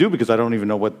they're going to do because I don't even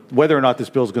know whether or not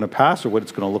this bill is going to pass or what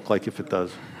it's going to look like if it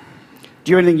does.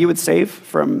 Do you have anything you would save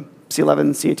from C11,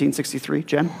 C18, 63,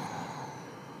 Jen?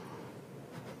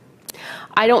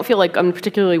 I don't feel like I'm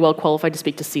particularly well qualified to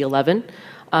speak to C11,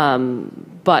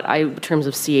 but in terms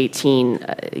of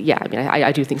C18, yeah, I mean,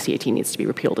 I do think C18 needs to be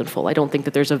repealed in full. I don't think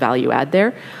that there's a value add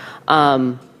there,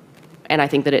 and I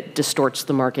think that it distorts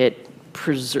the market.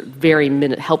 Helps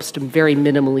to very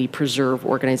minimally preserve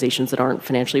organizations that aren't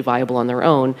financially viable on their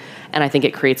own, and I think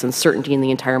it creates uncertainty in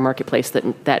the entire marketplace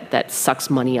that sucks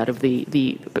money out of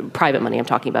the private money I'm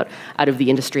talking about out of the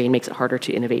industry and makes it harder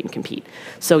to innovate and compete.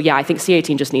 So yeah, I think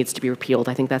C18 just needs to be repealed.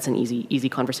 I think that's an easy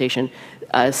conversation.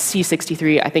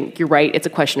 C63, I think you're right. It's a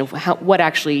question of what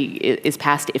actually is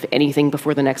passed, if anything,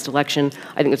 before the next election.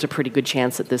 I think there's a pretty good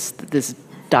chance that this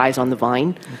dies on the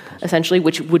vine, essentially,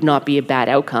 which would not be a bad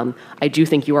outcome. I do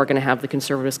think you are going to have the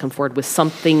Conservatives come forward with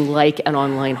something like an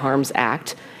Online Harms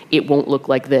Act. It won't look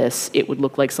like this. It would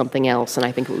look like something else, and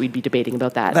I think we'd be debating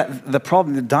about that. The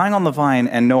problem, dying on the vine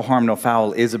and no harm, no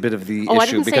foul is a bit of the issue. I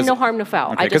didn't say no harm, no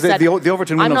foul. Okay, I just said the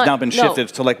Overton window's now been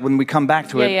shifted. So, like, when we come back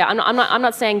to it, I'm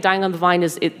not saying dying on the vine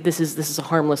this is a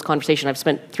harmless conversation. I've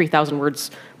spent 3,000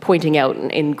 words pointing out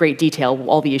in great detail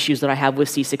all the issues that I have with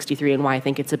C63 and why I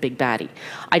think it's a big baddie.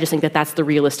 I just think that that's the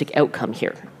realistic outcome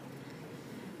here.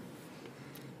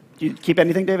 Do you keep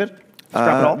anything, David?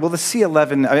 Well, the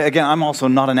C11, again, I'm also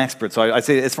not an expert, so I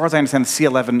say, as far as I understand, the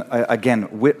C11, again,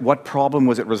 what problem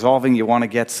was it resolving? You want to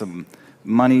get some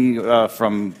money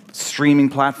from streaming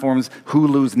platforms,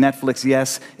 Hulu's, Netflix,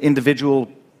 yes.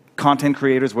 Individual content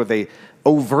creators, were they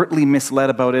overtly misled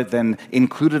about it, then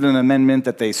included an amendment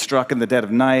that they struck in the dead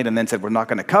of night, and then said, we're not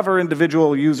going to cover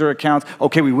individual user accounts.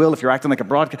 Okay, we will if you're acting like a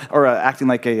broadcaster, or acting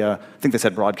like I think they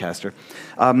said broadcaster.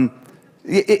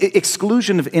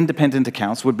 Exclusion of independent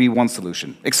accounts would be one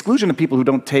solution. Exclusion of people who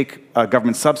don't take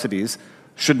government subsidies,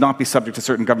 should not be subject to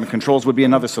certain government controls, would be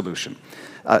another solution.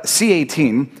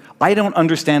 C18, I don't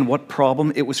understand what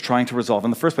problem it was trying to resolve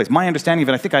in the first place. My understanding of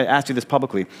it, I think I asked you this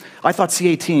publicly, I thought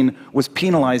C18 was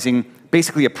penalizing,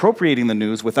 basically appropriating the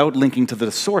news without linking to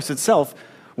the source itself.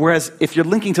 Whereas if you're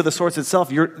linking to the source itself,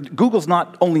 Google's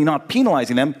not only not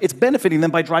penalizing them, it's benefiting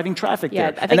them by driving traffic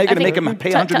there. And now you're going to make them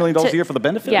pay $100 million a year for the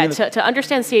benefit? Yeah, to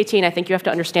understand C18, I think you have to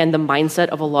understand the mindset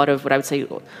of a lot of what I would say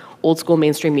old school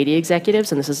mainstream media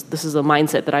executives, and this is a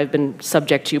mindset that I've been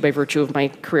subject to by virtue of my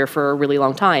career for a really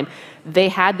long time. They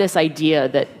had this idea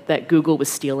that Google was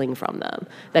stealing from them,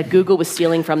 that Google was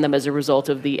stealing from them as a result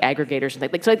of the aggregators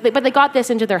and things. But they got this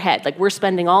into their head, like, we're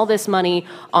spending all this money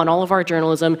on all of our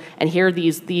journalism, and here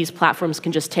these platforms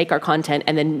can just take our content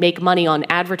and then make money on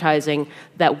advertising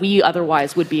that we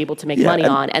otherwise would be able to make money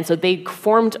on. And so they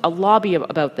formed a lobby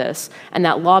about this, and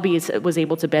that lobby was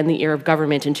able to bend the ear of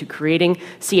government into creating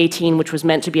C18, which was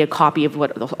meant to be a copy of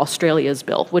what Australia's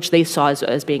bill, which they saw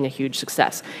as being a huge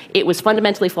success. It was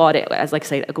fundamentally flawed. As like I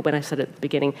said, when I said at the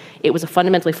beginning, it was a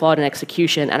fundamentally flawed in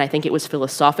execution, and I think it was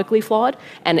philosophically flawed.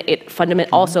 And it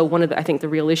also one of the, I think the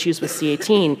real issues with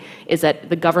C18 is that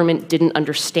the government didn't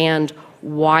understand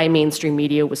why mainstream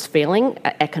media was failing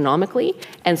economically,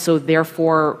 and so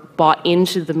therefore bought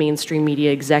into the mainstream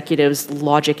media executives'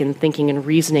 logic and thinking and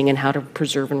reasoning and how to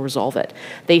preserve and resolve it.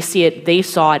 They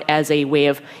saw it as a way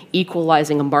of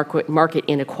equalizing a market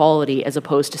inequality as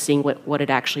opposed to seeing what it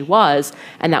actually was,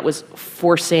 and that was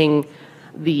forcing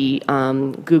the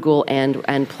Google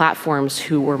and platforms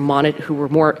who were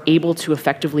more able to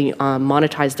effectively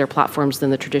monetize their platforms than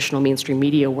the traditional mainstream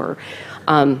media were.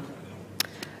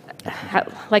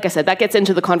 Like I said, that gets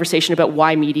into the conversation about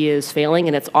why media is failing,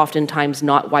 and it's oftentimes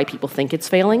not why people think it's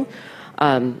failing.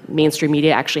 Mainstream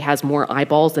media actually has more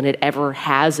eyeballs than it ever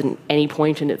has at any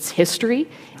point in its history.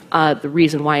 The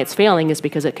reason why it's failing is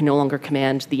because it can no longer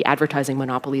command the advertising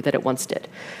monopoly that it once did.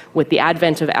 With the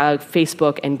advent of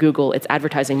Facebook and Google, its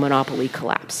advertising monopoly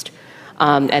collapsed.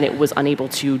 and it was unable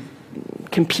to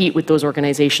compete with those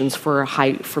organizations for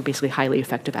basically highly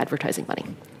effective advertising money.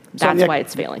 That's why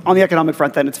it's failing. On the economic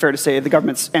front, then, it's fair to say the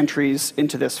government's entries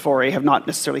into this foray have not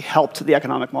necessarily helped the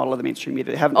economic model of the mainstream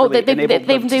media. They haven't really enabled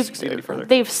them to succeed any further.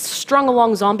 They've strung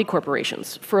along zombie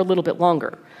corporations for a little bit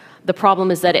longer. The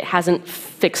problem is that it hasn't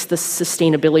fixed the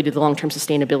sustainability, the long-term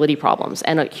sustainability problems.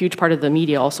 And a huge part of the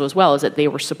media also as well is that they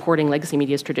were supporting, legacy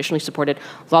media has traditionally supported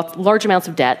large amounts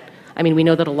of debt. I mean, we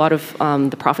know that a lot of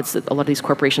the profits that a lot of these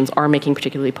corporations are making,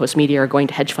 particularly post-media, are going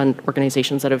to hedge fund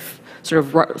organizations that have sort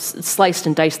of sliced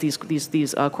and diced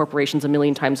these corporations a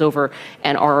million times over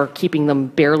and are keeping them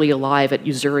barely alive at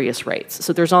usurious rates.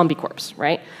 So they're zombie corps,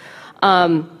 right?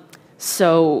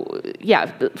 So yeah,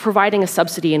 providing a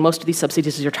subsidy, and most of these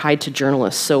subsidies are tied to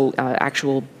journalists, so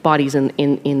actual bodies in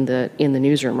the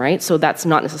newsroom, right? So that's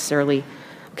not necessarily,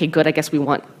 okay, good, I guess we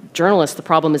want journalists. The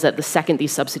problem is that the second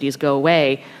these subsidies go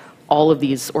away, all of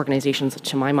these organizations,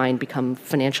 to my mind, become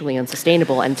financially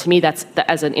unsustainable. And to me,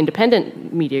 as an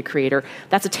independent media creator,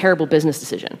 that's a terrible business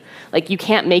decision. Like, you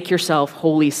can't make yourself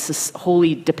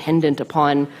wholly dependent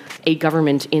upon a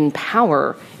government in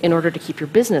power in order to keep your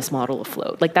business model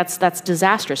afloat. Like, that's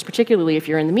disastrous, particularly if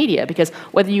you're in the media, because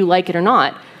whether you like it or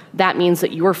not, that means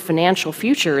that your financial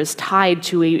future is tied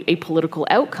to a political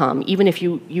outcome, even if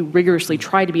you rigorously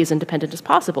try to be as independent as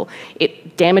possible.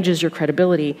 It damages your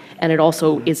credibility, and it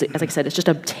also is, as I said, it's just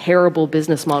a terrible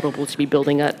business model to be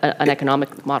building an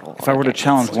economic model. If I were to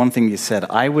challenge one thing you said,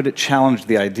 I would challenge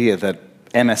the idea that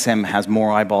MSM has more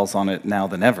eyeballs on it now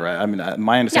than ever. I mean,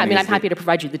 my understanding. Yeah, I mean, is I'm happy to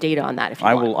provide you the data on that if you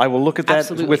want. I will look at that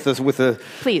Absolutely. with a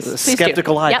please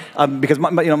skeptical do. eye, Yep. because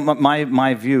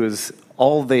my view is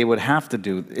all they would have to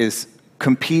do is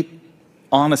compete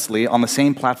honestly on the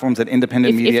same platforms that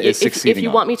independent media is succeeding If you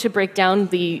on. want me to break down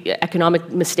the economic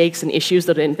mistakes and issues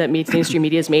that mainstream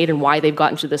media has made and why they've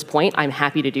gotten to this point, I'm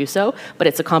happy to do so. But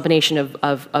it's a combination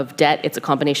of debt, it's a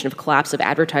combination of collapse of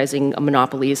advertising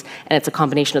monopolies, and it's a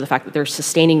combination of the fact that they're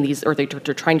sustaining these, or they're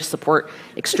trying to support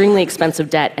extremely expensive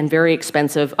debt and very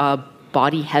expensive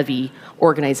body-heavy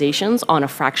organizations on a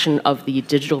fraction of the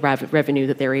digital revenue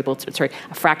that they're able to,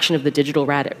 a fraction of the digital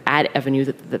ad revenue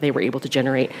that they were able to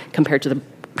generate compared to the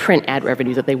print ad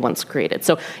revenue that they once created.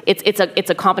 So it's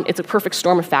a perfect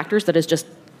storm of factors that is just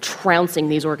trouncing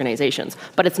these organizations,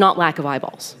 but it's not lack of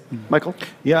eyeballs. Michael?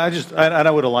 Yeah,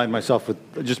 I would align myself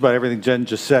with just about everything Jen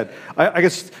just said. I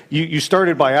guess you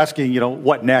started by asking,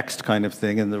 what next kind of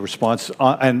thing, and the response,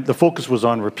 and the focus was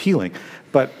on repealing.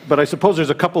 But I suppose there's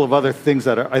a couple of other things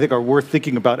that I think are worth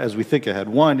thinking about as we think ahead.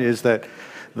 One is that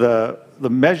the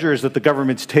measures that the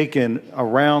government's taken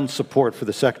around support for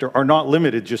the sector are not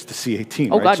limited just to C-18.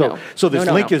 Oh, right? God, no. So this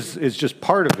link no. is just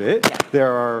part of it. Yeah.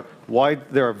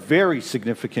 There are very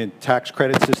significant tax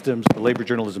credit systems, the labor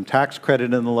journalism tax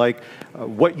credit and the like.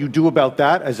 What you do about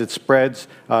that as it spreads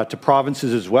to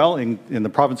provinces as well. In the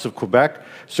province of Quebec,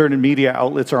 certain media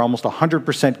outlets are almost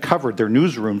 100% covered. Their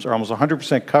newsrooms are almost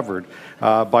 100% covered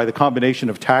by the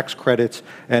combination of tax credits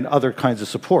and other kinds of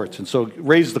supports. And so it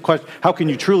raises the question, how can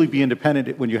you truly be independent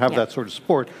when you have that sort of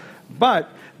support? But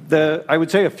I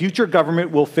would say a future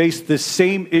government will face this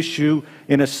same issue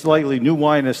in a slightly new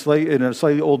wine, in a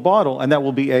slightly old bottle, and that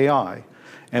will be AI.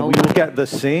 And we will get the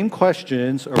same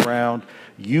questions around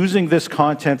using this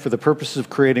content for the purposes of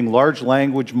creating large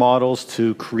language models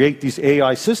to create these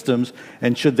AI systems,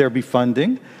 and should there be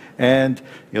funding? And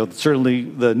certainly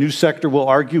the news sector will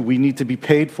argue we need to be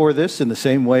paid for this in the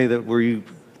same way that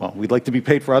we'd like to be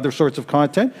paid for other sorts of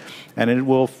content, and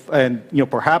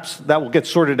perhaps that will get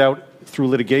sorted out through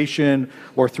litigation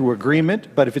or through agreement.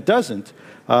 But if it doesn't,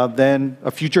 then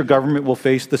a future government will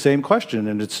face the same question.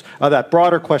 And it's that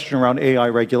broader question around AI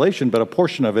regulation, but a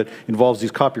portion of it involves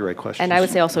these copyright questions. And I would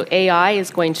say also AI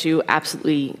is going to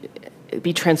absolutely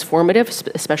be transformative,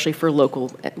 especially for local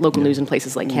news in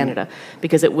places like Canada,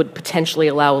 because it would potentially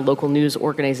allow a local news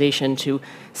organization to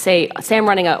say I'm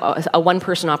running a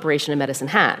one-person operation in Medicine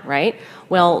Hat, right?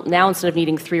 Well, now instead of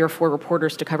needing 3 or 4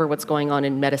 reporters to cover what's going on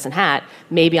in Medicine Hat,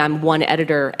 maybe I'm one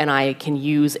editor and I can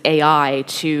use AI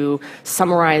to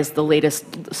summarize the latest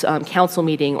council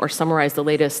meeting or summarize the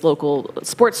latest local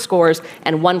sports scores,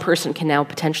 and one person can now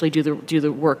potentially do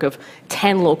the work of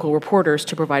 10 local reporters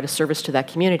to provide a service to that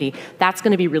community. that's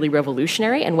going to be really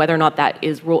revolutionary, and whether or not that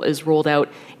is rolled out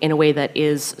in a way that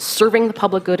is serving the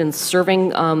public good and serving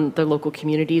the local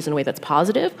communities in a way that's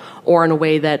positive, or in a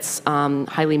way that's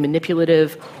highly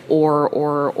manipulative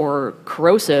or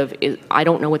corrosive, I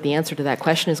don't know what the answer to that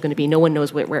question is going to be. No one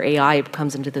knows where AI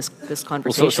comes into this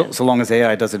conversation. Well, so long as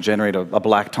AI doesn't generate a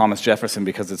black Thomas Jefferson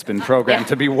because it's been programmed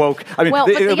to be woke. I mean, well,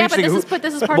 but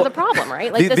this is part of the problem,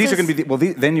 right? Like these are going to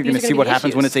be then you're going to see what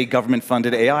happens when it's a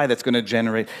government-funded AI that's going to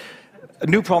generate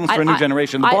new problems for a new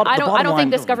generation. I don't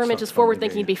think this government is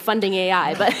forward-thinking to be funding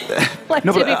AI, but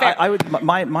no, to be fair.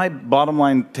 My bottom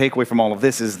line takeaway from all of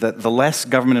this is that the less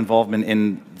government involvement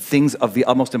in things of the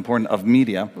utmost importance of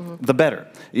media, the better.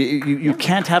 You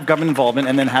can't have government involvement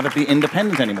and then have it be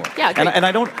independent anymore. Yeah, and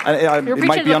I don't. You're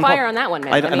preaching to the fire on that one,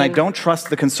 man. And I don't trust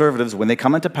the Conservatives when they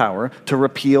come into power to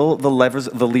repeal the levers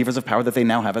of power that they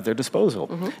now have at their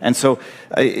disposal. And so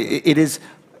it is.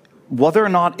 Whether or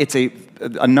not it's a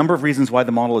number of reasons why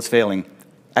the model is failing,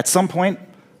 at some point,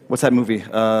 what's that movie?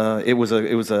 It was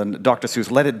a Dr. Seuss,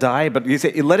 Let It Die, but you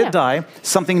say, let it die,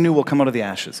 something new will come out of the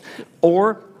ashes.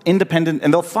 Or independent,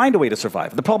 and they'll find a way to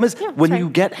survive. The problem is, when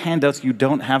you get handouts, you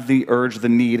don't have the urge, the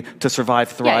need to survive,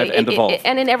 thrive, and evolve.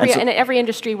 And in every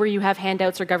industry where you have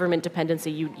handouts or government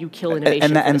dependency, you kill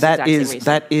innovation. And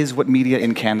that is what media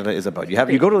in Canada is about.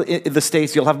 You go to the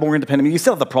States, you'll have more independent media. You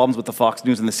still have the problems with the Fox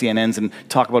News and the CNNs and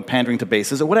talk about pandering to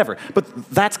bases or whatever.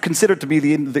 But that's considered to be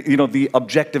the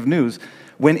objective news,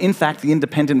 when in fact the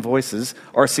independent voices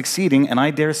are succeeding, and I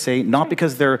dare say not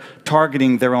because they're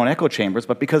targeting their own echo chambers,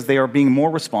 but because they are being more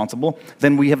responsible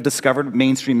than we have discovered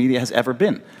mainstream media has ever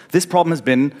been. This problem has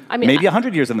been maybe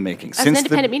 100 years in the making. As an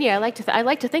independent media, I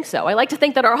like to think so. I like to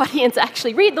think that our audience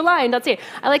actually read the line. That's it.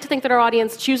 I like to think that our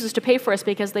audience chooses to pay for us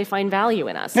because they find value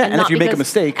in us. Yeah, and if you make a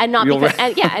mistake, and not because,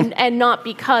 and not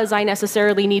because I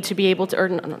necessarily need to be able to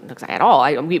earn at all.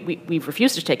 We've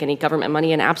refused to take any government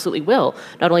money and absolutely will,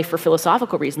 not only for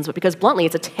philosophical reasons, but because bluntly,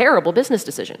 it's a terrible business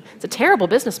decision. It's a terrible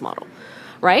business model,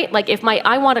 right? Like if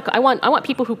I want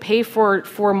people who pay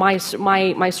for my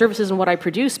services and what I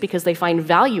produce because they find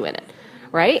value in it,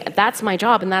 right? That's my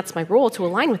job and that's my role to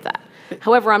align with that.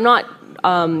 However, I'm not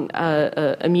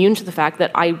immune to the fact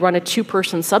that I run a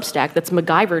 2-person Substack that's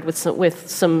MacGyvered with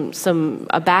some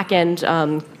back end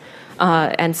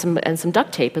and some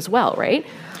duct tape as well, right?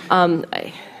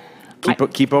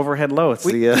 Keep overhead low. It's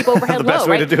the best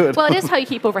way to do it. Well, it is how you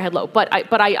keep overhead low. But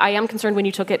I am concerned when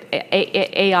you took it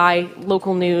AI,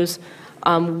 local news,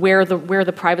 where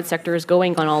the private sector is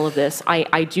going on all of this.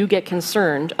 I do get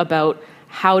concerned about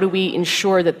how do we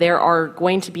ensure that there are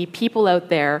going to be people out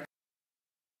there